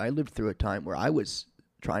lived through a time where I was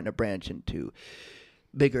trying to branch into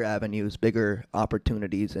bigger avenues, bigger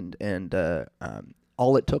opportunities, and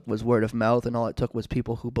all it took was word of mouth, and all it took was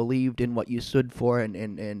people who believed in what you stood for, and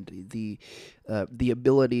the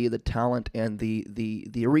ability, the talent, and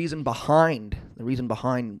the reason behind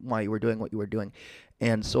why you were doing what you were doing.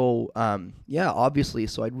 And so, obviously,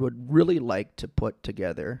 so I would really like to put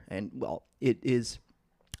together, and well, it's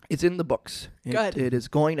in the books. Good. It is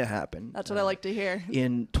going to happen. That's what I like to hear.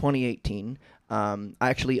 In 2018. I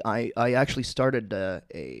actually started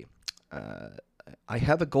I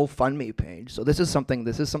have a GoFundMe page. So this is something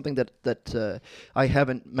that I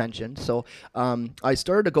haven't mentioned. So I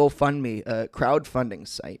started a GoFundMe crowdfunding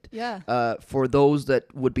site. Yeah. For those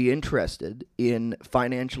that would be interested in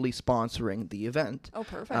financially sponsoring the event. Oh,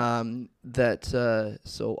 perfect.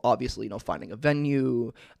 So obviously, finding a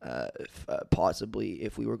venue, possibly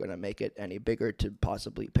if we were going to make it any bigger, to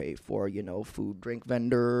possibly pay for food, drink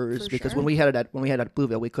vendors, For because sure. when we had it at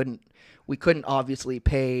Blueville, we couldn't obviously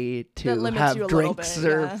pay That to limits have you a little drinks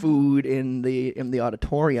bit, or yeah. food in the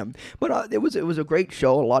auditorium. But it was a great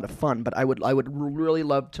show, a lot of fun. But I would really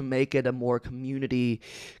love to make it a more community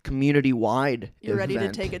wide. You're ready to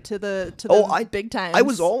event. take it to the big times. I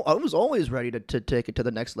was always ready to take it to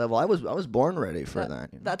the next level. I was born ready for that.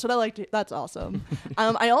 That's what I like to. That's awesome.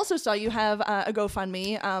 I also saw you have a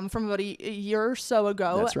GoFundMe from about a year or so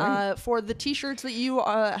ago. That's right. For the T-shirts that you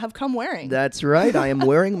have come wearing. That's right. I am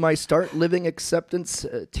wearing my Start Living Acceptance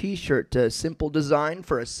T-shirt. Simple design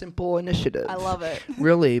for a simple initiative. I love it.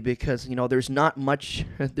 Really, because there's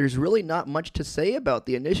really not much to say about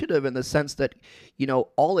the initiative, in the sense that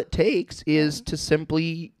all it takes is to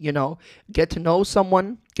simply get to know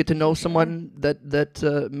someone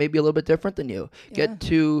that may be a little bit different than you. Yeah. Get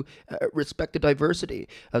to respect the diversity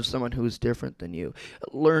of someone who's different than you.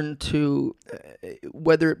 Learn to,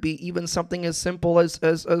 whether it be even something as simple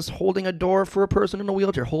as holding a door for a person in a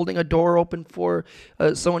wheelchair, holding a door open for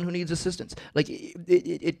someone who needs assistance. Like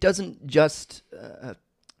it doesn't just.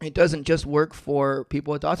 It doesn't just work for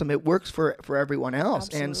people with autism. It works for everyone else.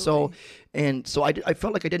 Absolutely. And so I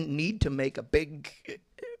felt like I didn't need to make a big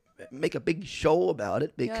show about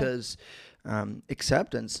it, because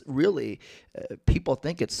acceptance, really, people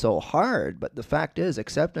think it's so hard, but the fact is,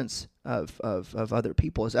 acceptance of other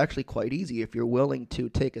people is actually quite easy if you're willing to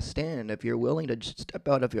take a stand, if you're willing to just step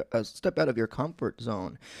out of your comfort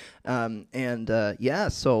zone.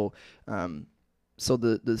 So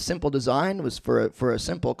the simple design was for a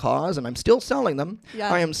simple cause, and I'm still selling them.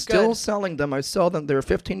 Yeah, I am still good. selling them. I sell them. They're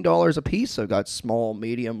 $15 a piece. I've got small,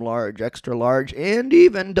 medium, large, extra large, and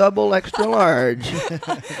even double extra large.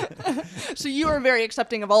 So you are very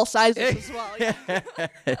accepting of all sizes as well. Yeah.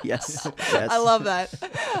 Yes. I love that.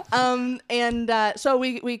 So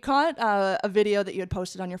we caught a video that you had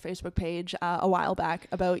posted on your Facebook page a while back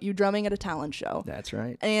about you drumming at a talent show. That's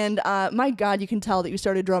right. And my God, you can tell that you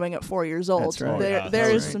started drumming at 4 years old. That's right. Yeah, There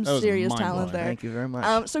that is was- some that was serious mind-blowing. talent there. Thank you very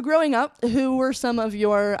much. So growing up, who were some of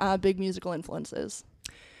your big musical influences?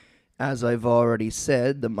 As I've already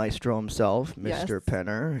said, the maestro himself, Mr. Yes.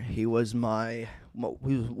 Penner. He was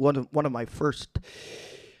one of my first.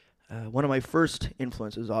 One of my first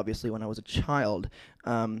influences, obviously, when I was a child,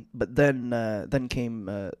 but then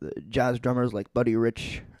came jazz drummers like Buddy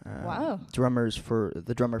Rich, Wow. drummer for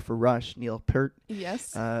Rush, Neil Peart,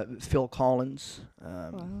 Yes. Phil Collins,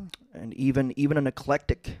 Wow. and even an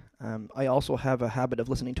eclectic. I also have a habit of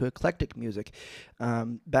listening to eclectic music.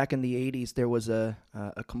 Back in the 80s, there was a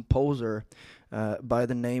composer by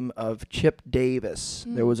the name of Chip Davis.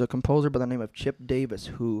 There was a composer by the name of Chip Davis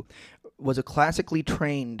who was a classically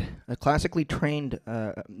trained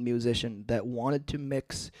musician that wanted to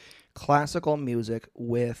mix classical music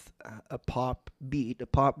with a pop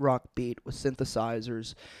rock beat with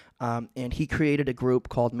synthesizers, and he created a group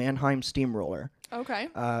called Mannheim Steamroller. Okay.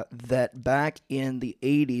 That back in the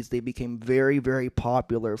 80s, they became very, very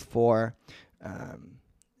popular for,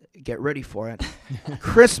 get ready for it,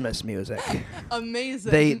 Christmas music.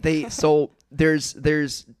 Amazing. So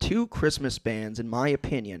there's two Christmas bands, in my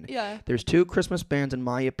opinion. Yeah. There's two Christmas bands, in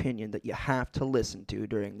my opinion, that you have to listen to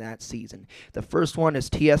during that season. The first one is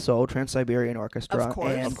TSO, Trans-Siberian Orchestra, Of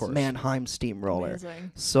course. and Of course. Mannheim Steamroller.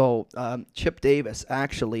 Amazing. So Chip Davis,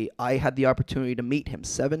 actually, I had the opportunity to meet him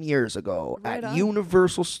 7 years ago Right at on.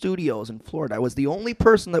 Universal Studios in Florida. I was the only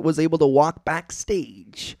person that was able to walk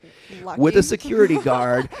backstage Lucky. with a security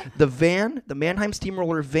guard. The Mannheim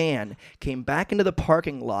Steamroller van, came back into the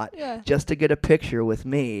parking lot Yeah. just to get a picture with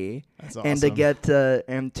me. That's And to awesome. get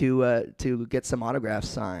to get some autographs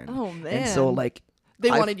signed. Oh, man. And so like They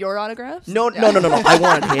I've- wanted your autographs? no. I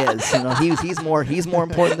wanted his. He's more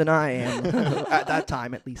important than I am at that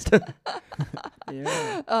time, at least.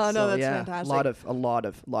 Yeah. Oh, no, So, that's yeah, fantastic. A lot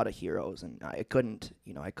of heroes, and I couldn't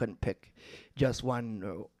pick just one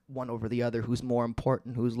over the other. Who's more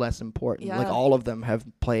important? Who's less important? Like Yeah. all of them have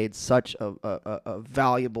played such a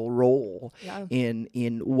valuable role Yeah.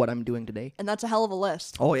 in what I'm doing today. And that's a hell of a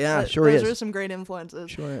list. Oh yeah, Th- sure those is. are some great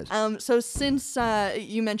influences. Sure is. So since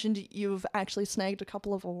you mentioned you've actually snagged a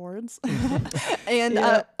couple of awards, and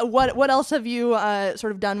Yeah. what else have you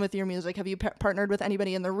sort of done with your music? Have you partnered with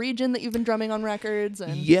anybody in the region that you've been drumming on records?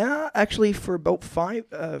 And Yeah, actually, for about 4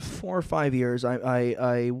 or 5 years,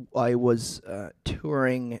 I was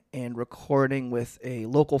touring and recording with a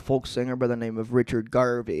local folk singer by the name of Richard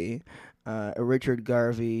Garvey. Richard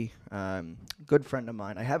Garvey, good friend of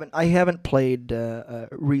mine. I haven't played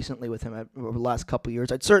recently with him over the last couple of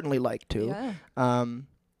years. I'd certainly like to. yeah,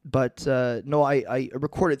 But no, I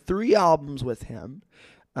recorded 3 albums with him.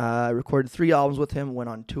 Went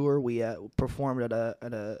on tour. We performed at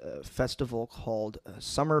a festival called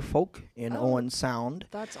Summer Folk in Oh. Owen Sound,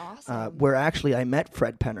 that's awesome. where actually I met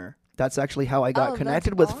Fred Penner. That's actually how I got Oh, that's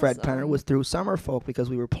connected with Fred Penner, awesome. was through Summer Folk, because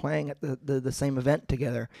we were playing at the same event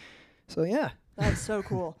together. So yeah, That's so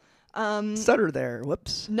cool. stutter there.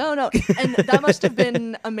 Whoops. No, and that must have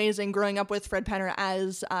been amazing growing up with Fred Penner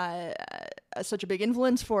as such a big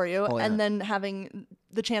influence for you, Oh, yeah. and then having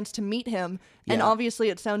the chance to meet him. And Yeah. obviously,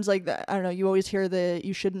 it sounds like that. I don't know. You always hear the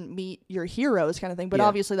 "you shouldn't meet your heroes" kind of thing, but Yeah.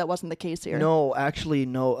 obviously that wasn't the case here. No, actually,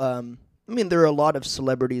 no. I mean, there are a lot of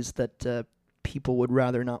celebrities that people would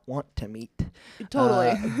rather not want to meet.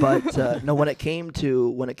 Totally. But no, when it came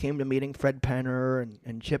to meeting Fred Penner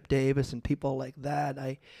and Chip Davis and people like that,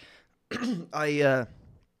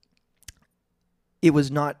 it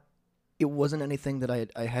wasn't anything that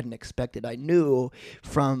I hadn't expected. I knew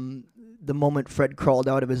from the moment Fred crawled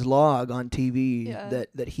out of his log on TV Yeah.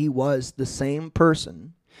 that he was the same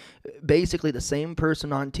person, basically the same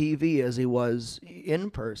person on TV as he was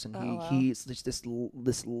in person. Oh, wow. He's just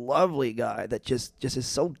this lovely guy that just is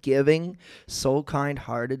so giving, so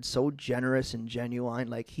kind-hearted, so generous and genuine.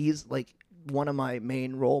 Like, he's like one of my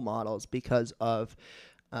main role models because of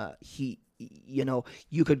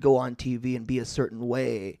you could go on TV and be a certain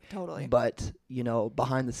way, Totally. but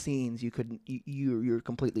behind the scenes you're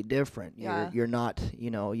completely different. Yeah. You're not,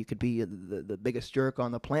 you could be the biggest jerk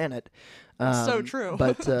on the planet. So true.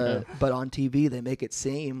 But on TV they make it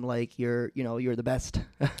seem like you're the best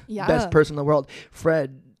Yeah. best person in the world.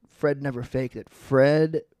 Fred never faked it.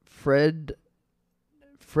 Fred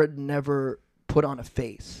never put on a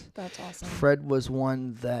face. That's awesome. Fred was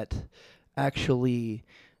one that actually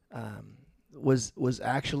was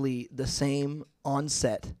actually the same on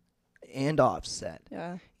set and off set.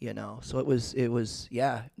 Yeah. So it was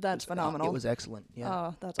yeah. That's phenomenal. It was excellent. Yeah.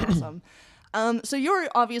 Oh, that's awesome. So you're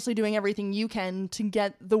obviously doing everything you can to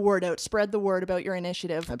get the word out, spread the word about your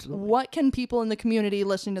initiative. Absolutely. What can people in the community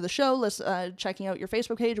listening to the show, checking out your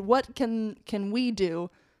Facebook page, what can we do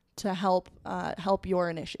to help your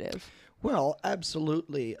initiative? Well,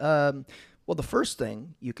 absolutely. Well, the first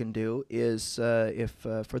thing you can do is, if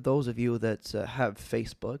for those of you that have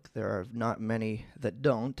Facebook, there are not many that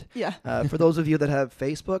don't. Yeah. For those of you that have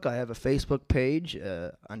Facebook, I have a Facebook page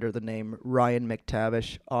under the name Ryan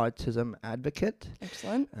McTavish Autism Advocate.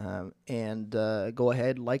 Excellent. And go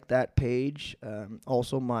ahead, like that page.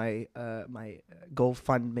 Also, my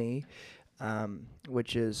GoFundMe,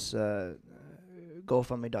 which is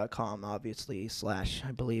GoFundMe.com, obviously, /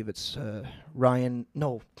 I believe it's Ryan.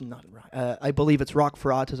 No, not Ryan. I believe it's Rock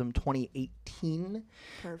for Autism 2018.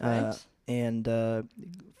 Perfect. And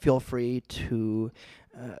feel free to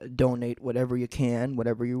donate whatever you can,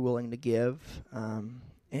 whatever you're willing to give. And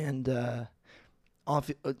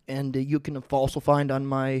you can also find on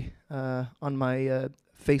my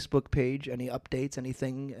Facebook page any updates,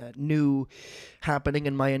 anything new happening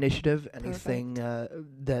in my initiative, anything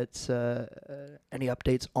that's any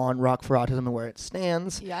updates on Rock for Autism and where it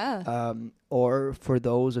stands. Yeah. Or for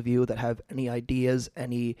those of you that have any ideas,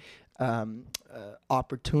 any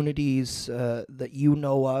opportunities that you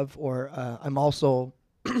know of, or I'm also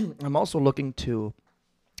looking to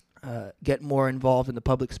get more involved in the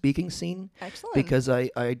public speaking scene. Excellent. Because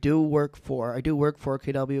I do work for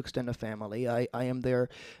KW Extended Family. I am their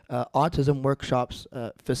autism workshops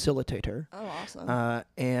facilitator. Oh, awesome.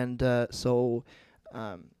 So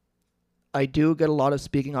I do get a lot of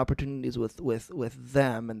speaking opportunities with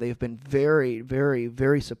them, and they've been very, very,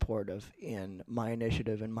 very supportive in my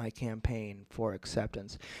initiative and my campaign for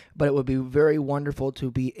acceptance. But it would be very wonderful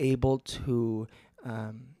to be able to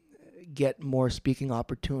get more speaking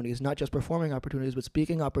opportunities, not just performing opportunities, but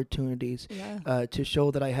speaking opportunities, Yeah. to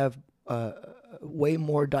show that I have way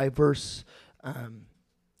more diverse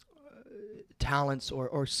talents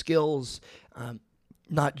or skills,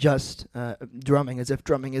 not just drumming, as if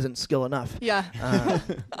drumming isn't skill enough. Yeah.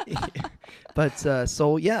 But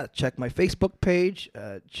so yeah, check my Facebook page,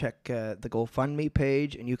 check the GoFundMe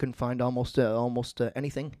page, and you can find almost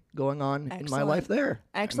anything going on in my life there.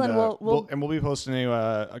 Excellent. And, We'll we'll be posting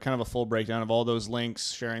a kind of a full breakdown of all those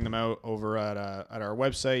links, sharing them out over at our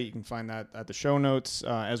website. You can find that at the show notes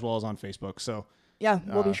as well as on Facebook. So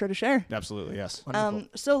we'll be sure to share. absolutely, yes.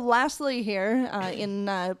 So lastly here,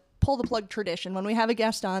 in Pull the Plug tradition, when we have a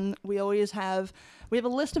guest on, we have a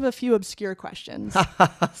list of a few obscure questions.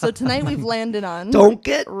 So tonight we've landed on... Don't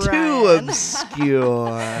get too Ryan.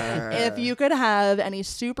 obscure. If you could have any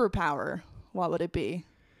superpower, what would it be?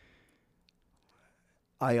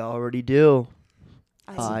 I already do.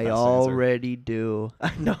 I best answer. already do.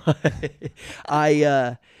 I know.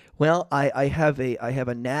 I have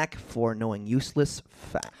a knack for knowing useless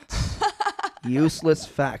facts. Useless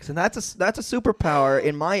facts, and that's a superpower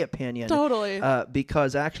in my opinion. Totally.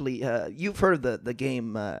 Because actually, you've heard of the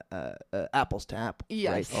game Apples to Apples.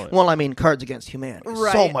 Yes. Right? Oh, yeah. Well, I mean, Cards Against Humanity. So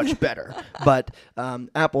Right. much better. But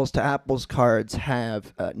Apples to Apples cards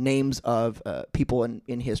have names of people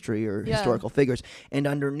in history or Yeah. historical figures, and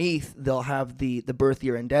underneath they'll have the birth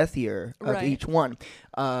year and death year of Right. each one.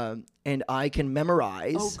 And I can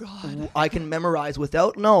memorize. Oh, God. I can memorize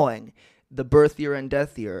without knowing the birth year and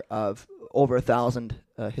death year of over 1,000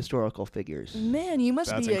 historical figures. Man, you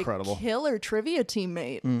must That's be incredible. a killer trivia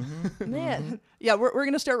teammate. Mm-hmm. Man. Yeah, we're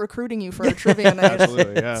going to start recruiting you for a trivia night.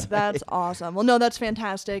 Absolutely, yeah. That's awesome. Well, no, that's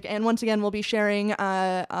fantastic. And once again, we'll be sharing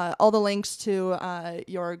all the links to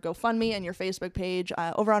your GoFundMe and your Facebook page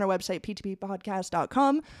over on our website,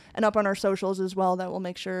 ptppodcast.com, and up on our socials as well. That will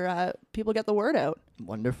make sure people get the word out.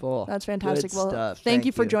 Wonderful. That's fantastic. Good Well, stuff. thank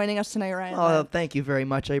you for joining us tonight, Ryan. Oh, thank you very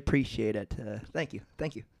much. I appreciate it. Thank you.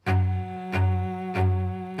 Thank you.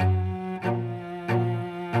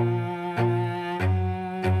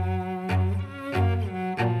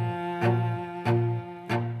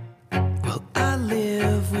 Well, I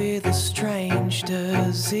live with a strange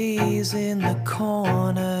disease in the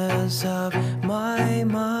corners of my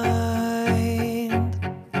mind,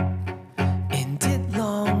 and it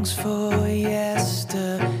longs for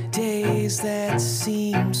yesterdays that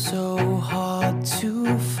seem so hard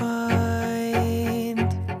to find.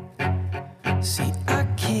 See, I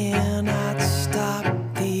cannot stop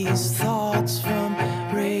these thoughts from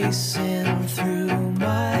racing through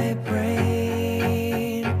my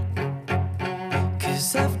brain,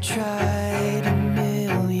 'cause I've tried a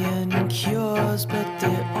million cures, but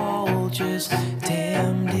they're all just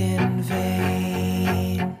damned in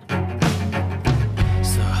vain.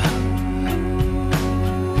 So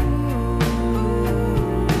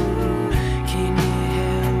can you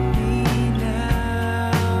help me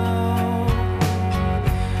now?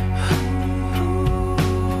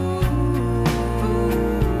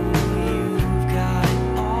 You've got it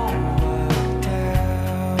all worked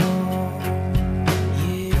out.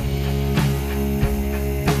 Yeah.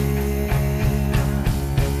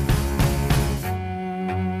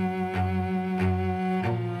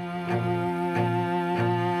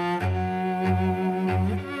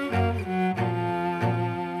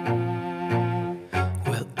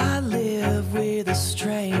 Well, I live with a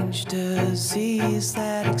strange disease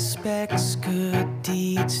that expects good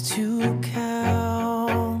deeds to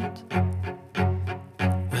count.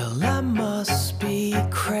 Well, I must be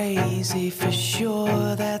crazy for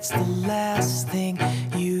sure. That's the last thing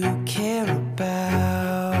you care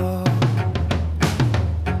about.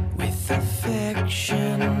 With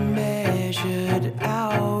affection measured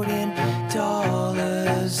out in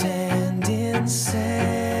dollars and in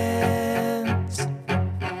cents,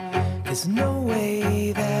 there's no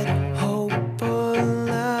way that hope or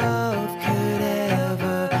love could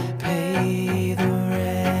ever pay the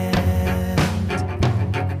rent.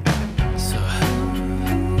 So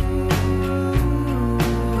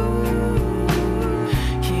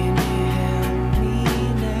can you help me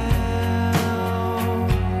now?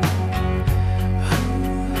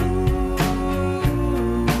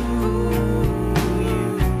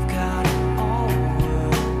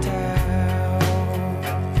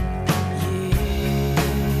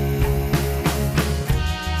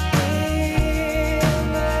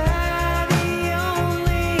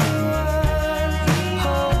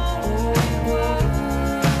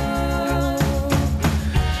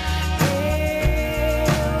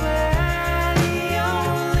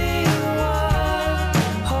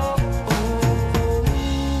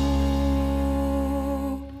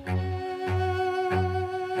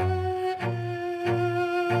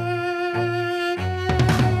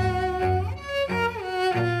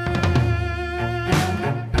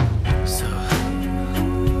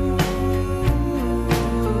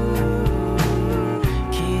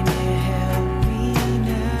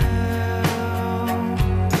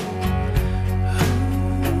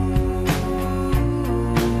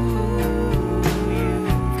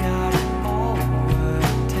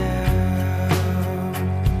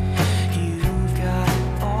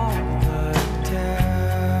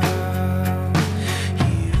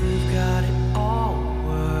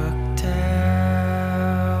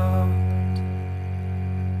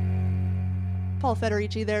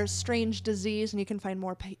 Federici. There's Strange Disease, and you can find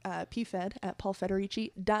more PFED at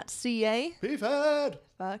paulfederici.ca. PFED.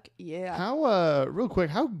 Fuck yeah. How real quick,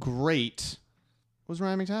 how great was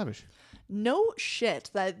Ryan McTavish? No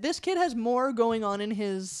shit. That this kid has more going on in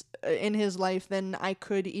his life than I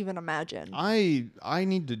could even imagine. I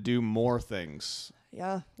need to do more things.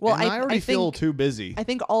 Yeah. Well, And I already feel think, too busy. I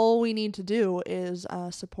think all we need to do is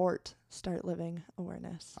support Start Living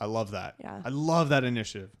Awareness. I love that. Yeah. I love that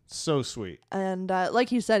initiative. So sweet. And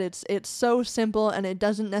like you said, it's so simple, and it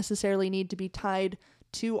doesn't necessarily need to be tied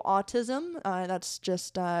to autism. That's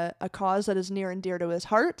just a cause that is near and dear to his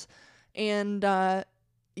heart. And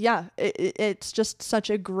yeah, it's just such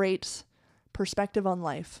a great perspective on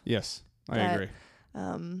life. Yes, I That- agree.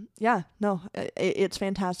 Yeah, no, it's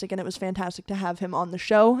fantastic, and it was fantastic to have him on the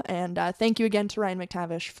show. And thank you again to Ryan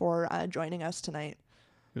McTavish for joining us tonight.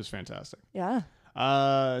 It was fantastic. Yeah.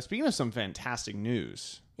 Speaking of some fantastic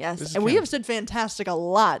news. This Yes, is and we kind have said fantastic a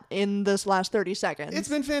lot in this last 30 seconds. It's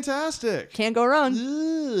been fantastic. Can't go wrong.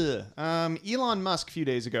 Ugh. Elon Musk a few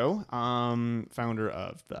days ago, founder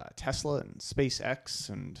of Tesla and SpaceX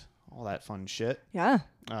and all that fun shit. Yeah.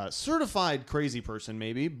 Certified crazy person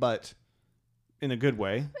maybe, but in a good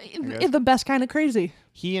way. I guess. The best kind of crazy.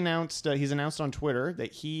 He announced he's announced on Twitter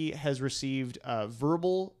that he has received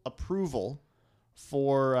verbal approval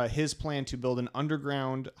for his plan to build an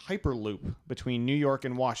underground hyperloop between New York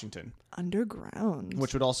and Washington, Underground.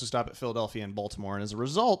 which would also stop at Philadelphia and Baltimore. And as a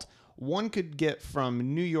result, one could get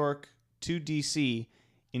from New York to DC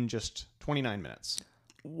in just 29 minutes.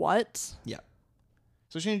 What? Yeah.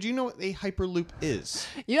 So, Shannon, do you know what a hyperloop is?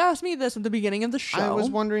 You asked me this at the beginning of the show. I was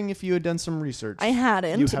wondering if you had done some research. I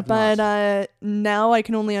hadn't, You have but not. now I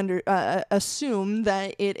can only assume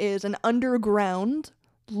that it is an underground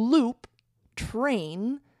loop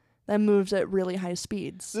train that moves at really high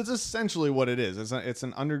speeds. That's essentially what it is. It's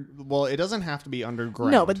an under. Well, it doesn't have to be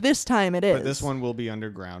underground. No, but this time it is. But this one will be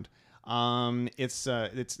underground. It's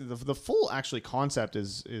the full actually concept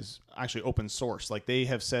is actually open source. Like they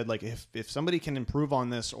have said, like if somebody can improve on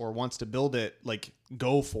this or wants to build it, like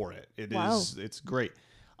go for it. Wow. It's great.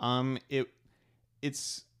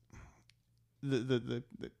 It's the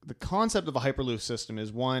concept of a hyperloop system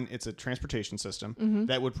is one. It's a transportation system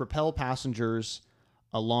that would propel passengers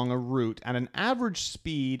along a route at an average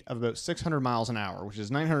speed of about 600 miles an hour, which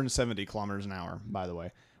is 970 kilometers an hour, by the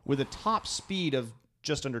way, with a top speed of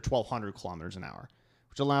just under 1,200 kilometers an hour,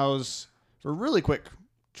 which allows for really quick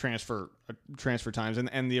transfer times.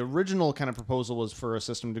 And the original kind of proposal was for a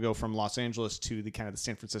system to go from Los Angeles to the kind of the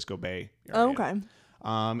San Francisco Bay area. Okay.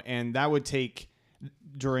 And that would take,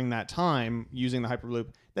 during that time, using the Hyperloop,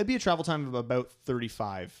 that'd be a travel time of about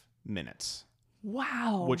 35 minutes,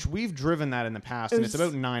 Wow. which we've driven that in the past, and it's was-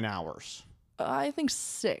 about 9 hours. I think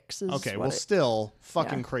 6 is Okay, what well, it- still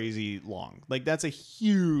fucking yeah. crazy long. Like, that's a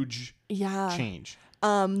huge yeah. change.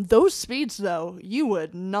 Those speeds though, you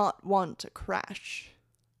would not want to crash.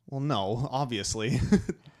 Well, no, obviously.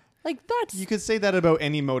 Like that's You could say that about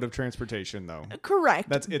any mode of transportation, though. correct.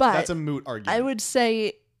 That's but a moot argument. I would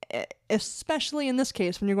say, especially in this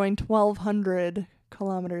case, when you're going 1,200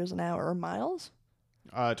 kilometers an hour or miles,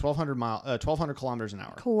 1,200 kilometers an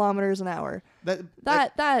hour. kilometers an hour.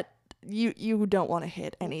 That you don't want to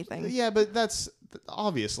hit anything. Yeah, but that's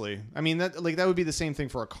obviously. I mean, that would be the same thing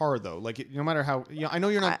for a car, though. Like, no matter how. I know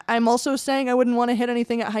you're not. I'm also saying I wouldn't want to hit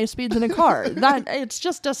anything at high speeds in a car. That it's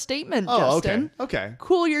just a statement, Oh, Justin. okay.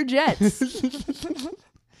 Cool your jets.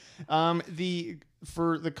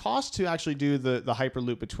 For the cost to actually do the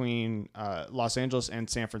Hyperloop between Los Angeles and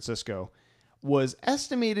San Francisco was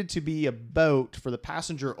estimated to be about, for the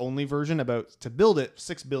passenger only version, to build it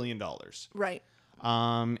 $6 billion. Right.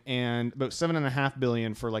 And about $7.5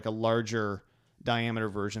 billion for like a larger diameter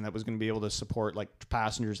version that was going to be able to support like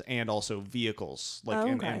passengers and also vehicles, like Oh,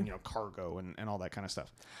 okay. and cargo and all that kind of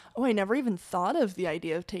stuff. Oh, I never even thought of the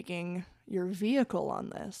idea of taking your vehicle on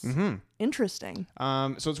this. Mm-hmm. Interesting.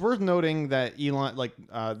 So it's worth noting that Elon,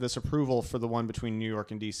 this approval for the one between New York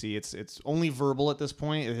and DC, it's only verbal at this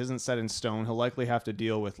point. It isn't set in stone. He'll likely have to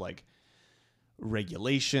deal with like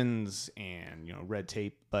regulations and red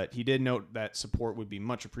tape, but he did note that support would be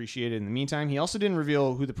much appreciated in the meantime. He also didn't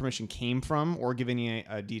reveal who the permission came from or give any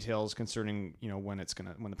details concerning when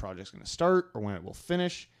the project's gonna start or when it will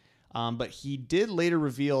finish. But he did later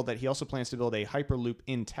reveal that he also plans to build a Hyperloop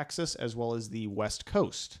in Texas as well as the West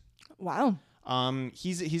Coast. Wow.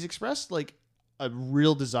 He's expressed like a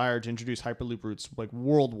real desire to introduce Hyperloop routes like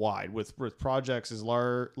worldwide with projects as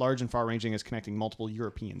large and far-ranging as connecting multiple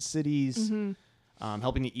European cities,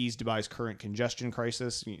 helping to ease Dubai's current congestion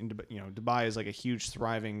crisis. Dubai is like a huge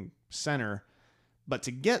thriving center, but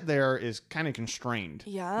to get there is kind of constrained.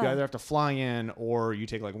 Yeah. You either have to fly in or you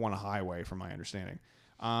take like one highway, from my understanding.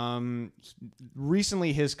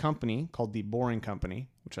 Recently, his company, called the Boring Company,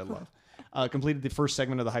 which I love, completed the first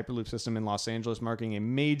segment of the Hyperloop system in Los Angeles, marking a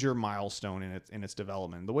major milestone in its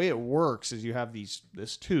development. The way it works is you have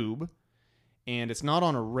this tube, and it's not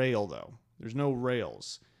on a rail, though. There's no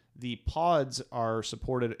rails. The pods are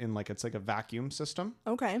supported in it's like a vacuum system.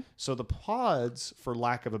 Okay. So the pods, for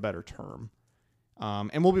lack of a better term,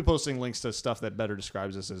 and we'll be posting links to stuff that better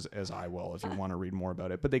describes this as I will if you want to read more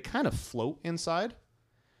about it. But they kind of float inside,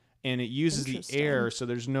 and it uses the air, so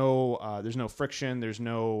there's no friction, there's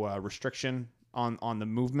no restriction on the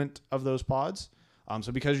movement of those pods.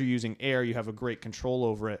 So because you're using air, you have a great control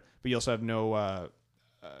over it, but you also have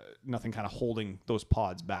nothing kind of holding those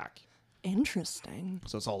pods back. Interesting.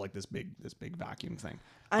 So it's all like this big vacuum thing.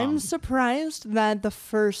 I'm surprised that the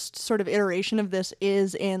first sort of iteration of this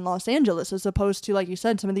is in Los Angeles, as opposed to, like you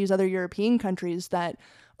said, some of these other European countries that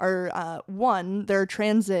are, their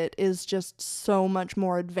transit is just so much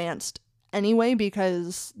more advanced anyway,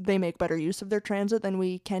 because they make better use of their transit than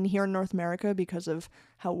we can here in North America because of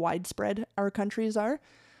how widespread our countries are.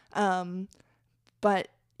 But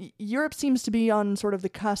Europe seems to be on sort of the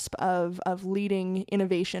cusp of leading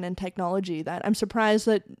innovation and technology that I'm surprised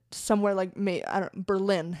that somewhere like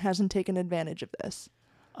Berlin hasn't taken advantage of this.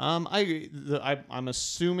 I'm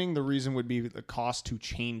assuming the reason would be the cost to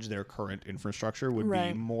change their current infrastructure would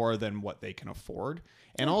be more than what they can afford.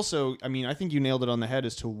 And also, I mean, I think you nailed it on the head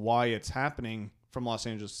as to why it's happening from Los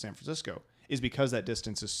Angeles to San Francisco. Is because that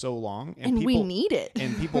distance is so long, and people, we need it,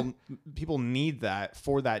 and people need that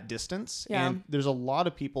for that distance. Yeah. And there's a lot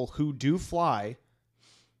of people who do fly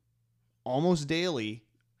almost daily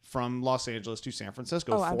from Los Angeles to San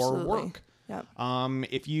Francisco for absolutely. work. Yep.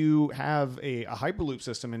 If you have a Hyperloop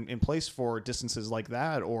system in place for distances like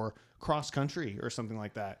that, or cross country or something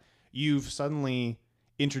like that, you've suddenly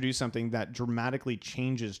introduce something that dramatically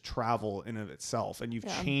changes travel in of itself, and you've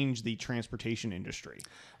changed the transportation industry.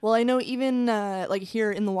 Well, I know even like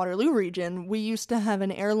here in the Waterloo region, we used to have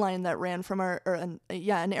an airline that ran from our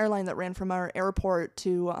airport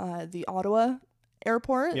to the Ottawa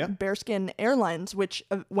airport, Bearskin Airlines, which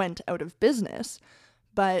went out of business.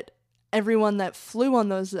 But everyone that flew on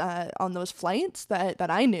those flights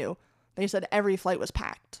that I knew, they said every flight was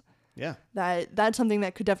packed. Yeah. That's something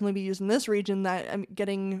that could definitely be used in this region, that I'm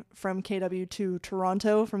getting from KW to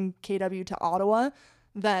Toronto, from KW to Ottawa,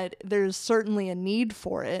 that there's certainly a need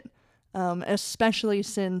for it, especially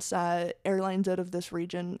since airlines out of this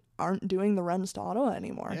region aren't doing the runs to Ottawa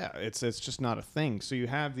anymore. Yeah, it's just not a thing. So you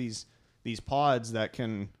have these pods that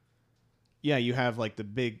can, you have like the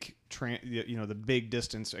big the big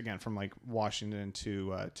distance, again, from like Washington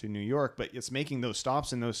to New York, but it's making those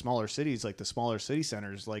stops in those smaller cities, like the smaller city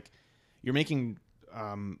centers. Like, you're making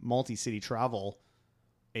multi-city travel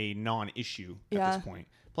a non-issue at this point.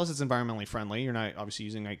 Plus, it's environmentally friendly. You're not obviously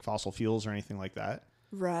using like fossil fuels or anything like that.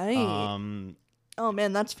 Right. Oh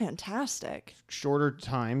man, that's fantastic. Shorter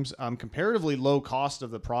times, comparatively low cost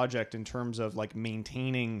of the project in terms of like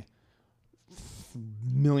maintaining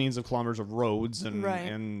millions of kilometers of roads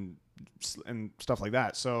and stuff like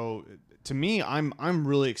that. So to me, I'm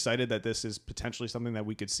really excited that this is potentially something that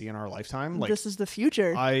we could see in our lifetime. Like, this is the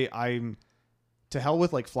future. I'm to hell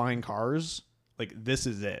with like flying cars. Like, this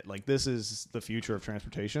is it. Like, this is the future of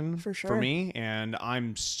transportation for sure for me, and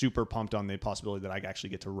I'm super pumped on the possibility that I actually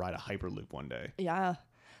get to ride a Hyperloop one day. Yeah.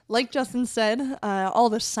 Like Justin said, all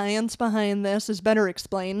the science behind this is better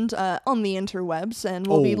explained on the interwebs, and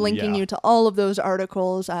we'll be linking you to all of those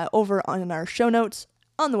articles over on our show notes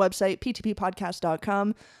on the website,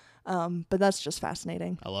 ptppodcast.com. But that's just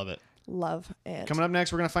fascinating. I love it. Love it. Coming up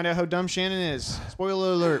next, we're going to find out how dumb Shannon is.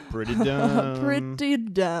 Spoiler alert, pretty dumb. Pretty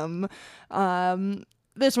dumb.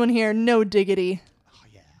 This one here, No Diggity. Oh,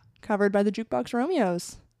 yeah. Covered by the Jukebox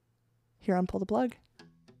Romeos. Here on Pull the Plug.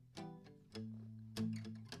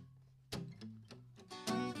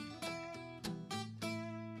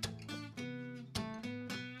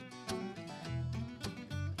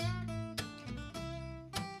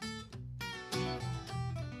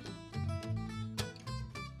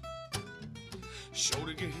 Short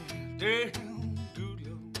again, down, good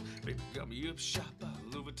Lord. Baby got me up shop by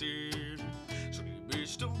Louverture. So you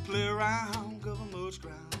bitch don't play around, cover much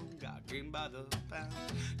ground. Got game by the pound.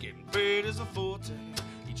 Getting paid is a forte,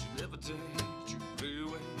 each and every day. True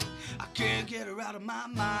away. I can't get her out of my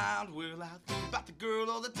mind. Well, I think about the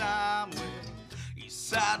girl all the time. Well, east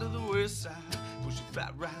side of the west side, pushing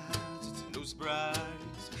fat rides, it's no surprise.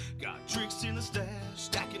 Got tricks in the stash,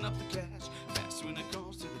 stacking up the cash, fast when it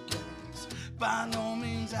comes to the gas. By no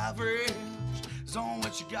means average, it's on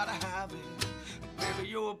what you gotta have it. Baby,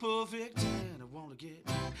 you're perfect, and I wanna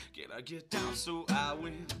can I get down so I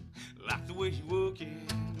win? Like the way you work it,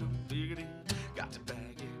 no diggity. Got to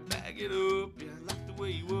bag it up, yeah. Like the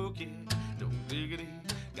way you work it, no diggity.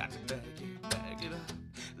 Got to bag it up.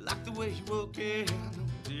 Like the way you work it, no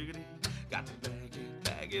diggity. Got to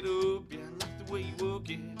bag it up, yeah. Like the way you work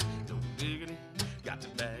it, no diggity. Got to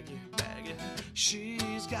bag it.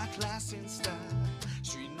 She's got class and style,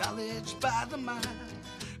 street knowledge by the mile.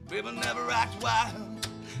 Baby never act wild,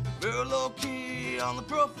 very low key on the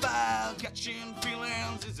profile. Catching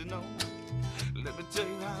feelings is a no. Let me tell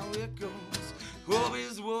you how it goes. Hope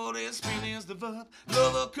is the word, is spin is the verb.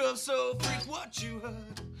 Love a curve, so freak what you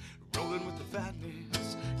heard. Rolling with the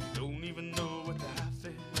fatness, you don't even know what the half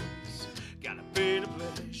is. Gotta pay to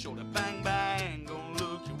play, shoulder bang bang, gonna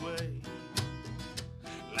look your way.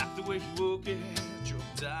 Like the way you work it, you're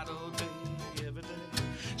tired all day, every day.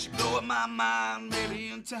 She blow up my mind, maybe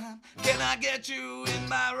in time. Can I get you in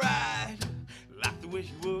my ride? Like the way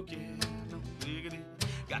you work it, no diggity.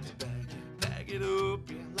 Got to bag it up,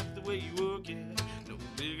 yeah. Like the way you work it, no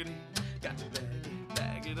diggity. Got to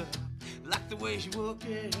bag it up. Like the way you work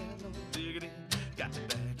it, no diggity. Got to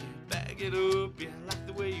bag it up, yeah. Like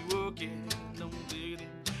the way you work it, no diggity.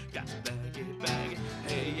 Got to bag it.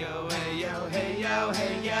 Hey yo, hey yo, hey yo,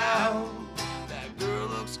 hey yo. That girl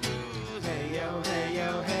looks good. Hey yo, hey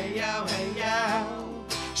yo, hey yo, hey yo.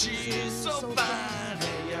 She is so fine.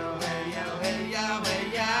 Hey yo, hey yo, hey yo, hey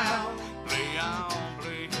yo. Play on,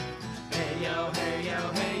 play. Hey yo, hey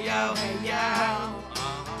yo, hey yo, hey yo.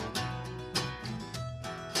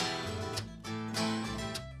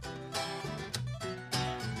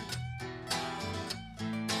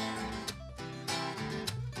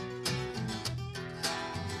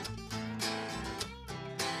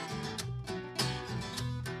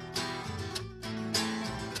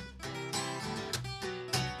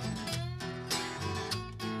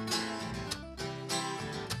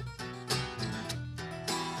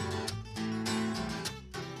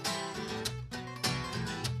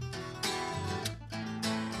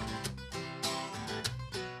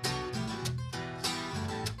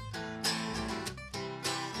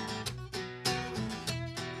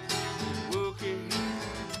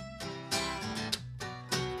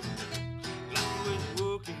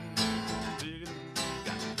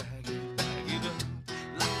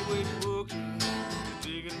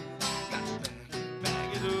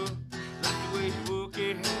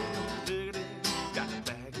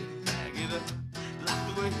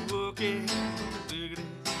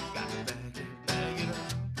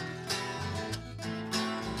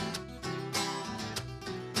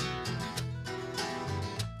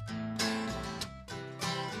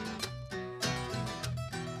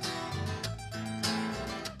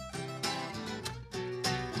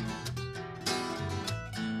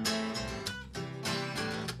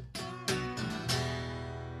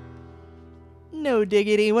 No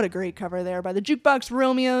diggity. What a great cover there by the Jukebox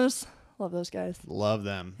Romeos. Love those guys. Love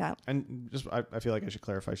them. Yeah. And just I feel like I should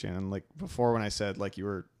clarify, Shannon. Like before, when I said like you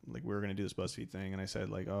were like we were gonna do this BuzzFeed thing, and I said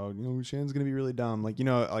like, oh, you know, Shannon's gonna be really dumb. Like, you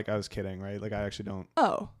know, like I was kidding, right? Like I actually don't.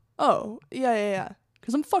 Oh, yeah.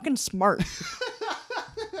 Because I'm fucking smart.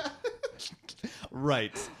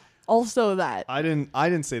 Right. Also that. I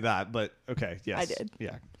didn't say that, but okay. Yes. I did.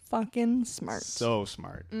 Yeah. Fucking smart. So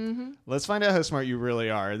smart. Mm-hmm. Let's find out how smart you really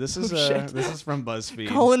are. This is shit. this is from BuzzFeed.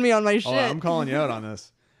 Calling me on my shit. Oh, I'm calling you out on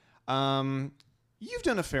this. You've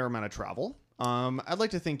done a fair amount of travel. I'd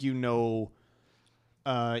like to think you know,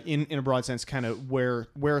 in a broad sense, kind of where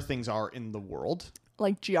things are in the world.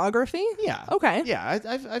 Like geography? Yeah. Okay. Yeah,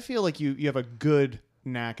 I feel like you have a good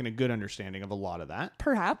knack and a good understanding of a lot of that.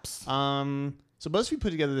 Perhaps. So BuzzFeed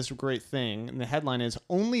put together this great thing, and the headline is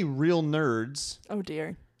 "Only Real Nerds Oh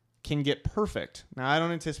dear. Can Get Perfect." Now, I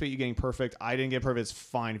don't anticipate you getting perfect. I didn't get perfect. It's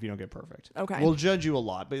fine if you don't get perfect. Okay. We'll judge you a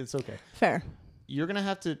lot, but it's okay. Fair. You're gonna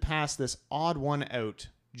have to pass this odd one out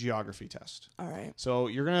geography test. All right. So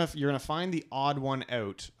you're gonna find the odd one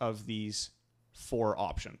out of these 4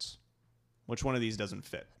 options. Which one of these doesn't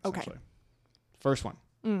fit? Okay. First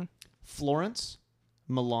one: Florence,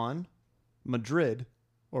 Milan, Madrid,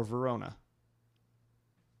 or Verona.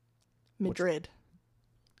 Madrid.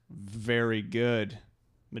 Very good.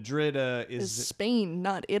 Madrid Is Spain,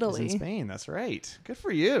 not is Italy. in Spain. That's right. Good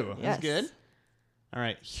for you. Yes. That's good. All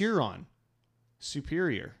right. Huron,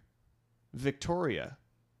 Superior, Victoria,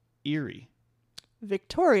 Erie.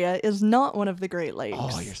 Victoria is not one of the Great Lakes.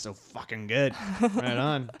 Oh, you're so fucking good. Right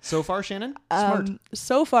on. So far, Shannon? Smart.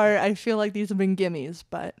 So far, I feel like these have been gimmies,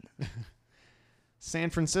 but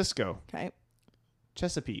San Francisco, okay.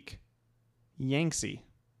 Chesapeake, Yangtze,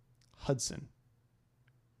 Hudson.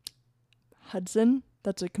 Hudson.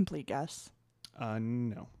 That's a complete guess.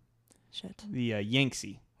 No. Shit. The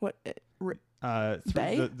Yangtze. What?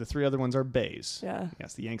 Bay? The three other ones are bays. Yeah.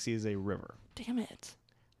 Yes, the Yangtze is a river. Damn it.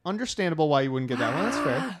 Understandable why you wouldn't get that one. That's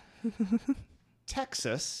fair.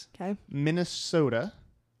 Texas, Okay. Minnesota,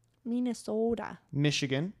 Minnesota.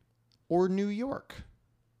 Michigan, or New York.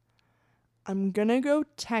 I'm gonna go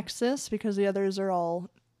Texas because the others are all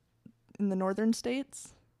in the northern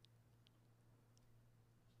states.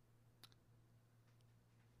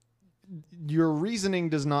 Your reasoning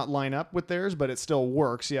does not line up with theirs, but it still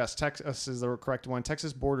works. Yes, Texas is the correct one.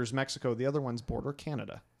 Texas borders Mexico. The other ones border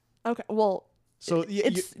Canada. Okay. Well, So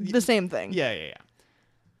it's the same thing. Yeah.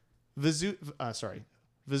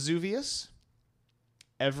 Vesuvius,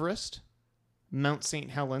 Everest, Mount St.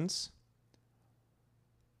 Helens,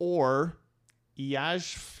 or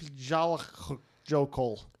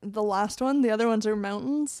Eyjafjallajökull. The last one. The other ones are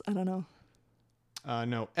mountains. I don't know.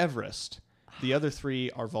 No, Everest. The other three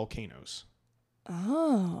are volcanoes.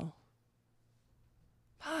 Oh.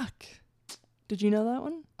 Fuck. Did you know that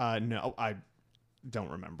one? No, I don't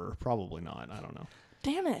remember. Probably not. I don't know.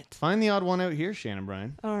 Damn it. Find the odd one out here, Shannon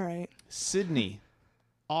Bryan. All right. Sydney,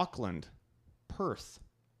 Auckland, Perth,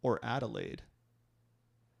 or Adelaide.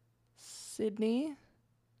 Sydney,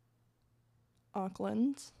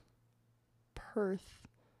 Auckland, Perth,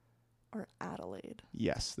 or Adelaide.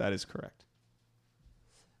 Yes, that is correct.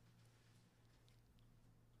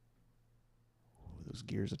 Ooh, those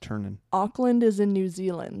gears are turning. Auckland is in New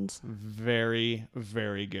Zealand. Very,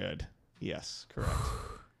 very good. Yes, correct.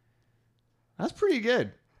 That's pretty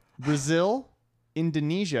good. Brazil,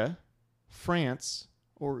 Indonesia, France,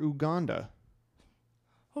 or Uganda.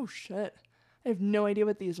 Oh, shit. I have no idea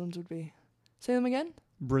what these ones would be. Say them again.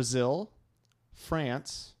 Brazil,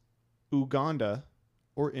 France, Uganda,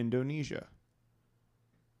 or Indonesia.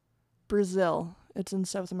 Brazil. It's in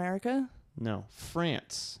South America. No,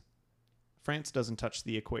 France. France doesn't touch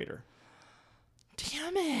the equator.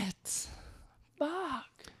 Damn it. Fuck.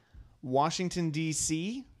 Washington,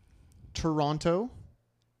 D.C., Toronto,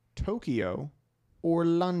 Tokyo, or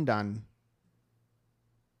London.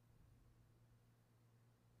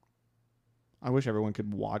 I wish everyone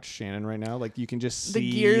could watch Shannon right now. Like, you can just see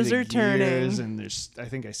The gears are turning. and there's, I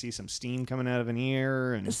think I see some steam coming out of an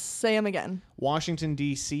ear. And Say them again. Washington,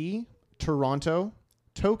 D.C., Toronto,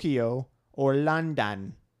 Tokyo, or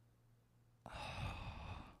London.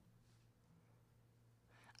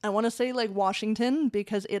 I want to say like Washington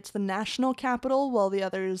because it's the national capital while the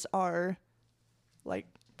others are like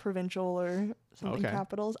provincial or something Okay.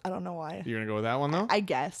 capitals. I don't know why. You're going to go with that one, though? I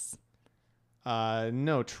guess.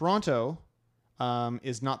 No, Toronto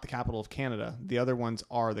is not the capital of Canada. The other ones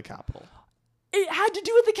are the capital. It had to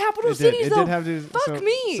do with the capital It cities though. did have to. Fuck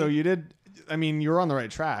me. So you did. I mean, you're on the right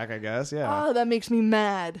track, I guess. Yeah. Oh, that makes me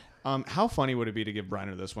mad. How funny would it be to give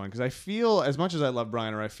Briner this one? Because I feel, as much as I love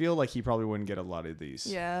Briner, I feel like he probably wouldn't get a lot of these.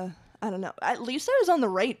 Yeah. I don't know. At least I was on the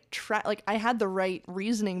right track. Like I had the right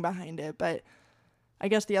reasoning behind it, but I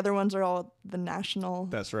guess the other ones are all the national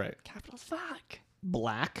That's right. capitals. Fuck.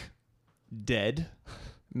 Black, Dead,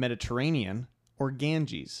 Mediterranean, or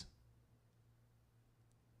Ganges.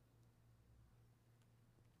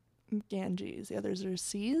 Ganges. The others are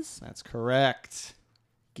seas. That's correct.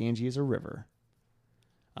 Ganges is a river.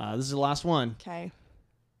 This is the last one. Okay.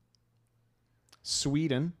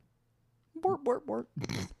 Sweden, Bork, bork, bork.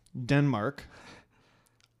 Denmark,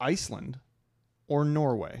 Iceland, or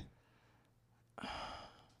Norway.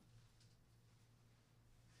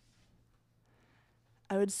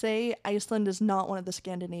 I would say Iceland is not one of the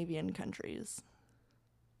Scandinavian countries.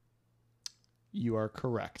 You are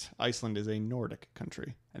correct. Iceland is a Nordic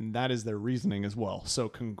country, and that is their reasoning as well. So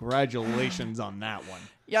congratulations on that one.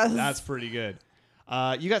 Yes. That's pretty good.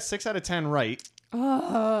 You got 6 out of 10 right,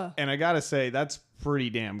 and I gotta say that's pretty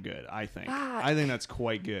damn good. I think. Fuck. I think that's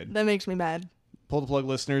quite good. That makes me mad. Pull the plug,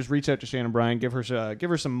 listeners. Reach out to Shannon Bryan. Give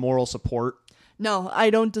her some moral support. No, I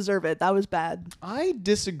don't deserve it. That was bad. I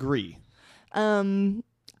disagree.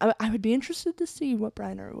 I would be interested to see what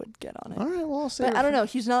Briner would get on it. All right. Well, I'll say. But I don't know.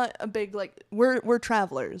 He's not a big like. We're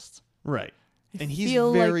travelers. Right. And he's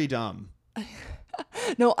feel very dumb.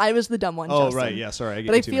 No, I was the dumb one. Oh, Justin. right. Yeah. Sorry. I get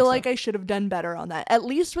But you I too feel mixed like up. I should have done better on that. At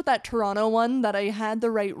least with that Toronto one, that I had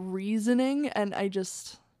the right reasoning, and I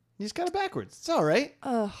just. You just got it backwards. It's all right.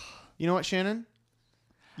 Ugh. You know what, Shannon?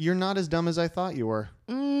 You're not as dumb as I thought you were.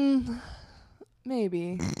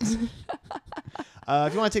 Maybe.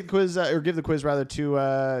 If you want to take the quiz, or give the quiz rather, to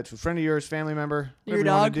a friend of yours, family member, Your whatever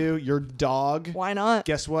you want dog? to do, your dog. Why not?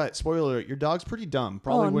 Guess what? Spoiler alert, your dog's pretty dumb.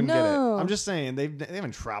 Probably Oh, wouldn't get it. no. I'm just saying, they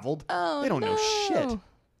haven't traveled. Oh, They don't know shit. no.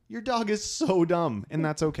 Your dog is so dumb, and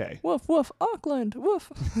that's okay. Woof, woof, Auckland,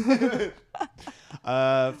 woof.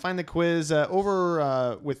 Find the quiz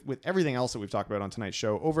over with everything else that we've talked about on tonight's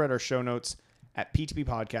show over at our show notes at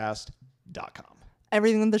ptppodcast.com.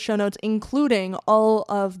 Everything in the show notes, including all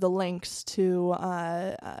of the links to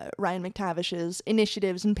Ryan McTavish's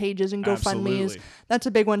initiatives and pages and GoFundMe's. Absolutely. That's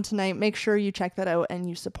a big one tonight. Make sure you check that out and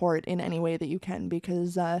you support in any way that you can,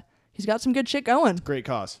 because he's got some good shit going. Great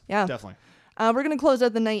cause. Yeah. Definitely. We're going to close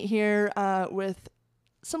out the night here with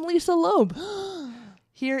some Lisa Loeb.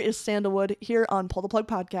 Here is Sandalwood here on Pull the Plug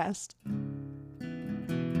Podcast.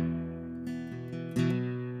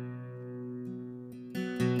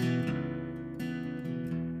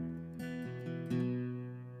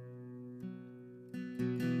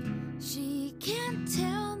 She can't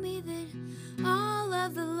tell me that all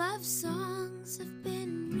of the love songs have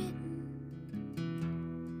been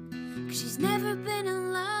written, 'cause she's never been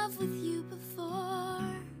in love with you before.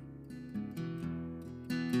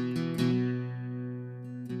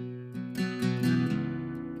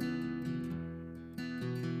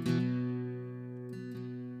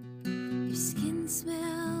 Your skin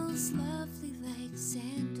smells lovely like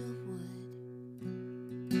sandalwood.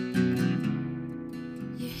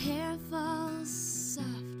 Your hair falls soft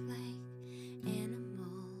like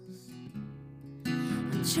animals.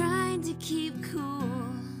 I'm trying to keep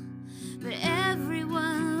cool, but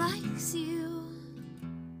everyone likes you.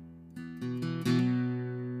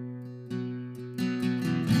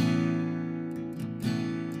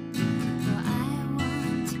 Well, I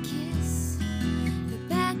want to kiss the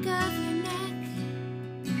back of your neck,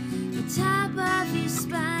 the top of your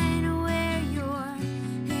spine, where your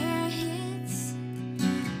hair hits,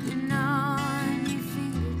 and on your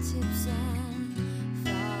fingertips, and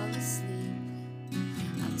fall asleep.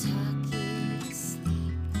 I'll talk you to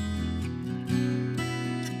sleep.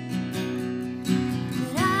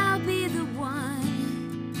 But I'll be the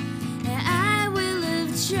one that I will have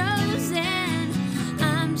chosen.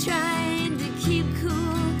 I'm trying to keep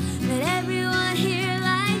cool, but everyone here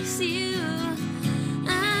likes you.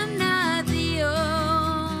 I'm not the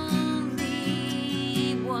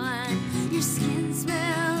only one. Your skin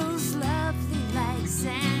smells lovely like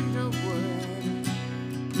sandalwood.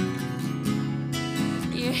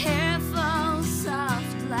 Your hair falls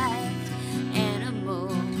soft like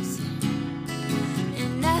animals,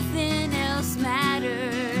 and nothing else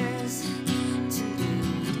matters to you.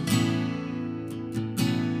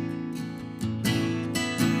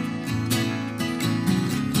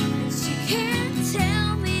 She can't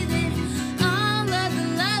tell me that all of the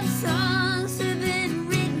love songs have been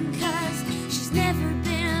written, 'cause she's never been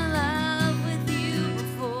in love with you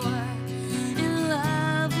before. In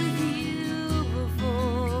love with you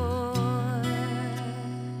before.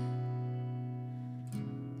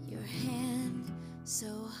 Your hand so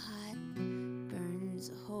hot burns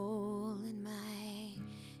a hole in my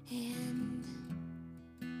hand.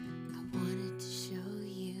 I wanted to show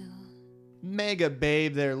you. Mega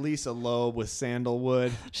babe there, Lisa Loeb with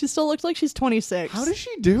Sandalwood. She still looks like she's 26. How does she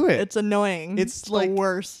do it? It's annoying. It's the like-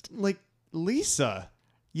 worst. Like, Lisa,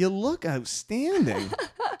 you look outstanding.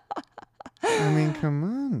 I mean, come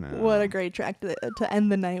on now. What a great track to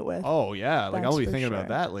end the night with. Oh, yeah. Like, That's I'll be for thinking sure. about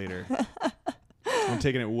that later. I'm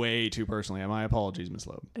taking it way too personally. My apologies, Miss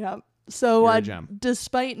Loeb. Yeah. So, You're a gem.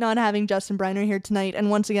 despite not having Justin Briner here tonight, and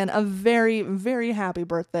once again, a very, very happy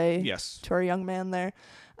birthday Yes. to our young man there.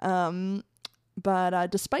 But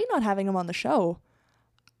despite not having him on the show,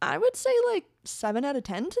 I would say like 7 out of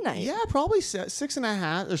 10 tonight. Yeah, probably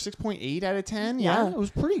 6.5 or 6.8 out of 10. Yeah. Yeah, it was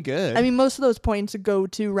pretty good. I mean, most of those points go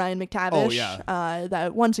to Ryan McTavish. Oh, yeah.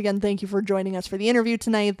 That once again, thank you for joining us for the interview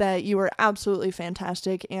tonight. That you were absolutely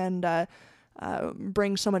fantastic and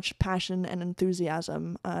bring so much passion and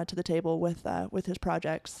enthusiasm to the table with his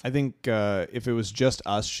projects. I think if it was just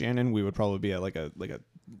us, Shannon, we would probably be at like a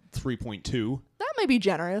 3.2. That may be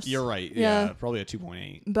generous. You're right. Yeah. Yeah, probably a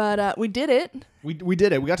 2.8. But we did it. We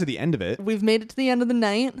did it. We got to the end of it. We've made it to the end of the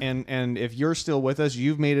night. And if you're still with us,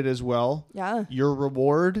 you've made it as well. Yeah. Your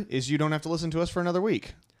reward is you don't have to listen to us for another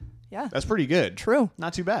week. Yeah. That's pretty good. True.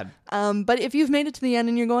 Not too bad. But if you've made it to the end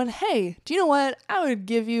and you're going, hey, do you know what? I would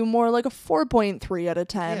give you more like a 4.3 out of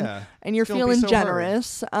 10. Yeah. And you're Don't be feeling so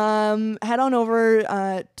generous. Head on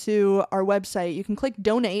over to our website. You can click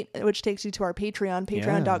donate, which takes you to our Patreon,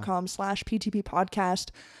 patreon.com/PTP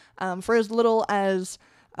podcast. For as little as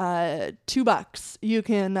 $2, you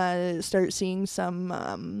can start seeing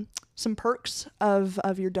some perks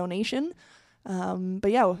of your donation.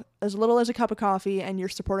 But yeah, as little as a cup of coffee, and you're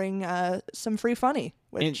supporting some free funny,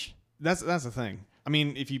 which That's the thing. I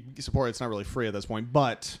mean, if you support, it's not really free at this point,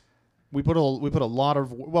 but we put a little bit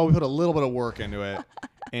of work into it,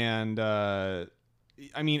 And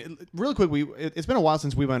I mean, really quick, it's been a while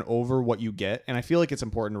since we went over what you get, and I feel like it's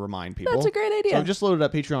important to remind people. That's a great idea. So I've just loaded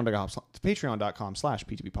up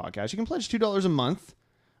patreon.com/PTP podcast. You can pledge $2 a month.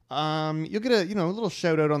 You'll get a little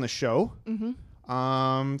shout out on the show.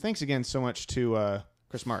 Mm-hmm. Thanks again so much to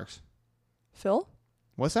Chris Marks. Phil?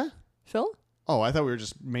 What's that? Phil? Oh, I thought we were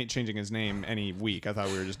just changing his name any week. I thought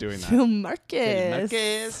we were just doing that. Phil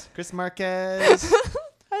Marquez. Chris Marquez.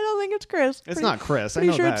 I don't think it's Chris. It's not Chris. I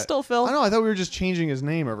Pretty know sure that. it's still Phil. I know. I thought we were just changing his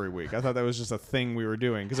name every week. I thought that was just a thing we were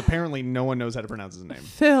doing because apparently no one knows how to pronounce his name.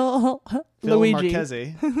 Phil Luigi.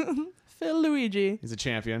 Marchese. Phil Luigi. He's a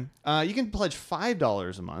champion. You can pledge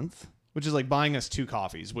 $5 a month, which is like buying us 2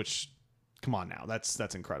 coffees. Which, come on now, that's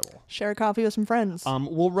incredible. Share a coffee with some friends.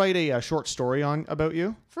 We'll write a short story about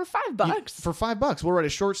you. For $5. For $5, we'll write a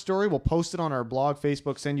short story. We'll post it on our blog,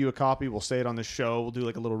 Facebook. Send you a copy. We'll say it on the show. We'll do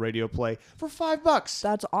like a little radio play for $5.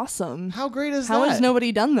 That's awesome. How great is that? How has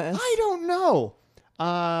nobody done this? I don't know.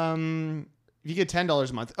 If you get $10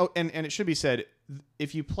 a month. Oh, and it should be said,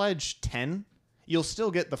 if you pledge 10, you'll still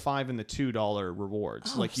get the $5 and the $2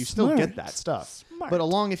 rewards. Oh, like you still smart. get that stuff. Smart. But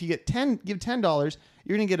if you give $10,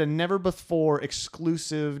 you're gonna get a never before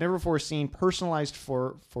exclusive, never before seen, personalized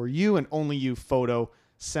for you and only you photo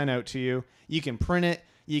sent out to you. You can print it,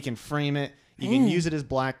 you can frame it, you can use it as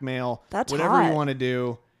blackmail. That's whatever hot. you want to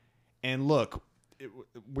do. And look,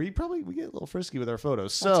 we get a little frisky with our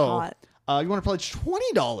photos. That's So hot. you want to pledge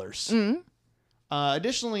 $20.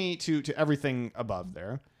 Additionally to everything above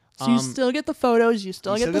there. So you still get the photos. You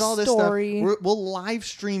still get the all this story. stuff. We'll live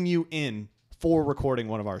stream you in for recording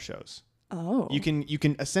one of our shows. Oh. You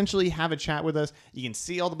can essentially have a chat with us. You can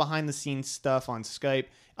see all the behind the scenes stuff on Skype.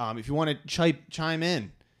 If you want to chime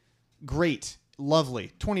in, great,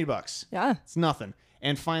 lovely, $20. Yeah. It's nothing.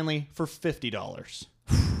 And finally, for $50.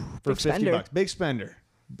 For Big spender. $50, big spender.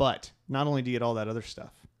 But not only do you get all that other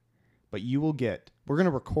stuff, but you will get. We're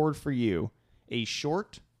gonna record for you a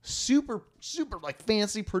short, super like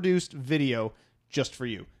fancy produced video just for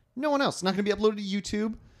you. No one else. It's not gonna be uploaded to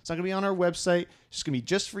YouTube. It's not gonna be on our website. It's just gonna be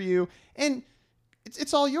just for you, and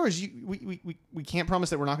it's all yours. We can't promise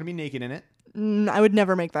that we're not gonna be naked in it, I would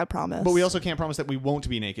never make that promise. but we also can't promise that we won't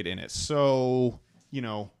be naked in it. So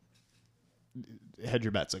hedge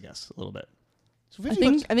your bets, I guess, a little bit. So I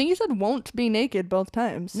 $50. think you said won't be naked both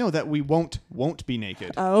times. No, that we won't be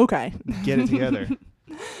naked. Oh, okay. Get it together.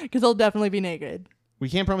 Because I'll definitely be naked. We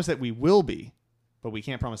can't promise that we will be, but we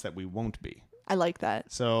can't promise that we won't be. I like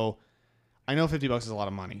that. So I know $50 is a lot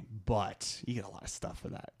of money, but you get a lot of stuff for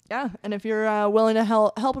that. Yeah, and if you're willing to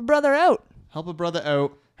help a brother out, Help a brother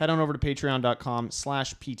out. Head on over to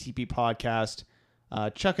patreon.com/PTP podcast.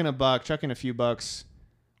 Chuck in $1, chuck in a few bucks.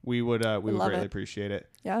 We would greatly appreciate it.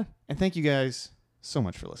 yeah. And thank you guys so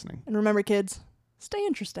much for listening. And remember, kids, stay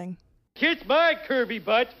interesting. Kiss my curvy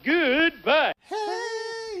butt. Goodbye. Hey,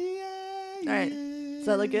 All right. Does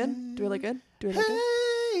that look good? Do we look good? Do we look good?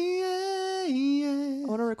 I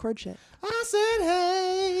want to record shit. I said,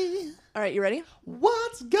 hey, All right, you ready?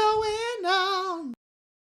 what's going on?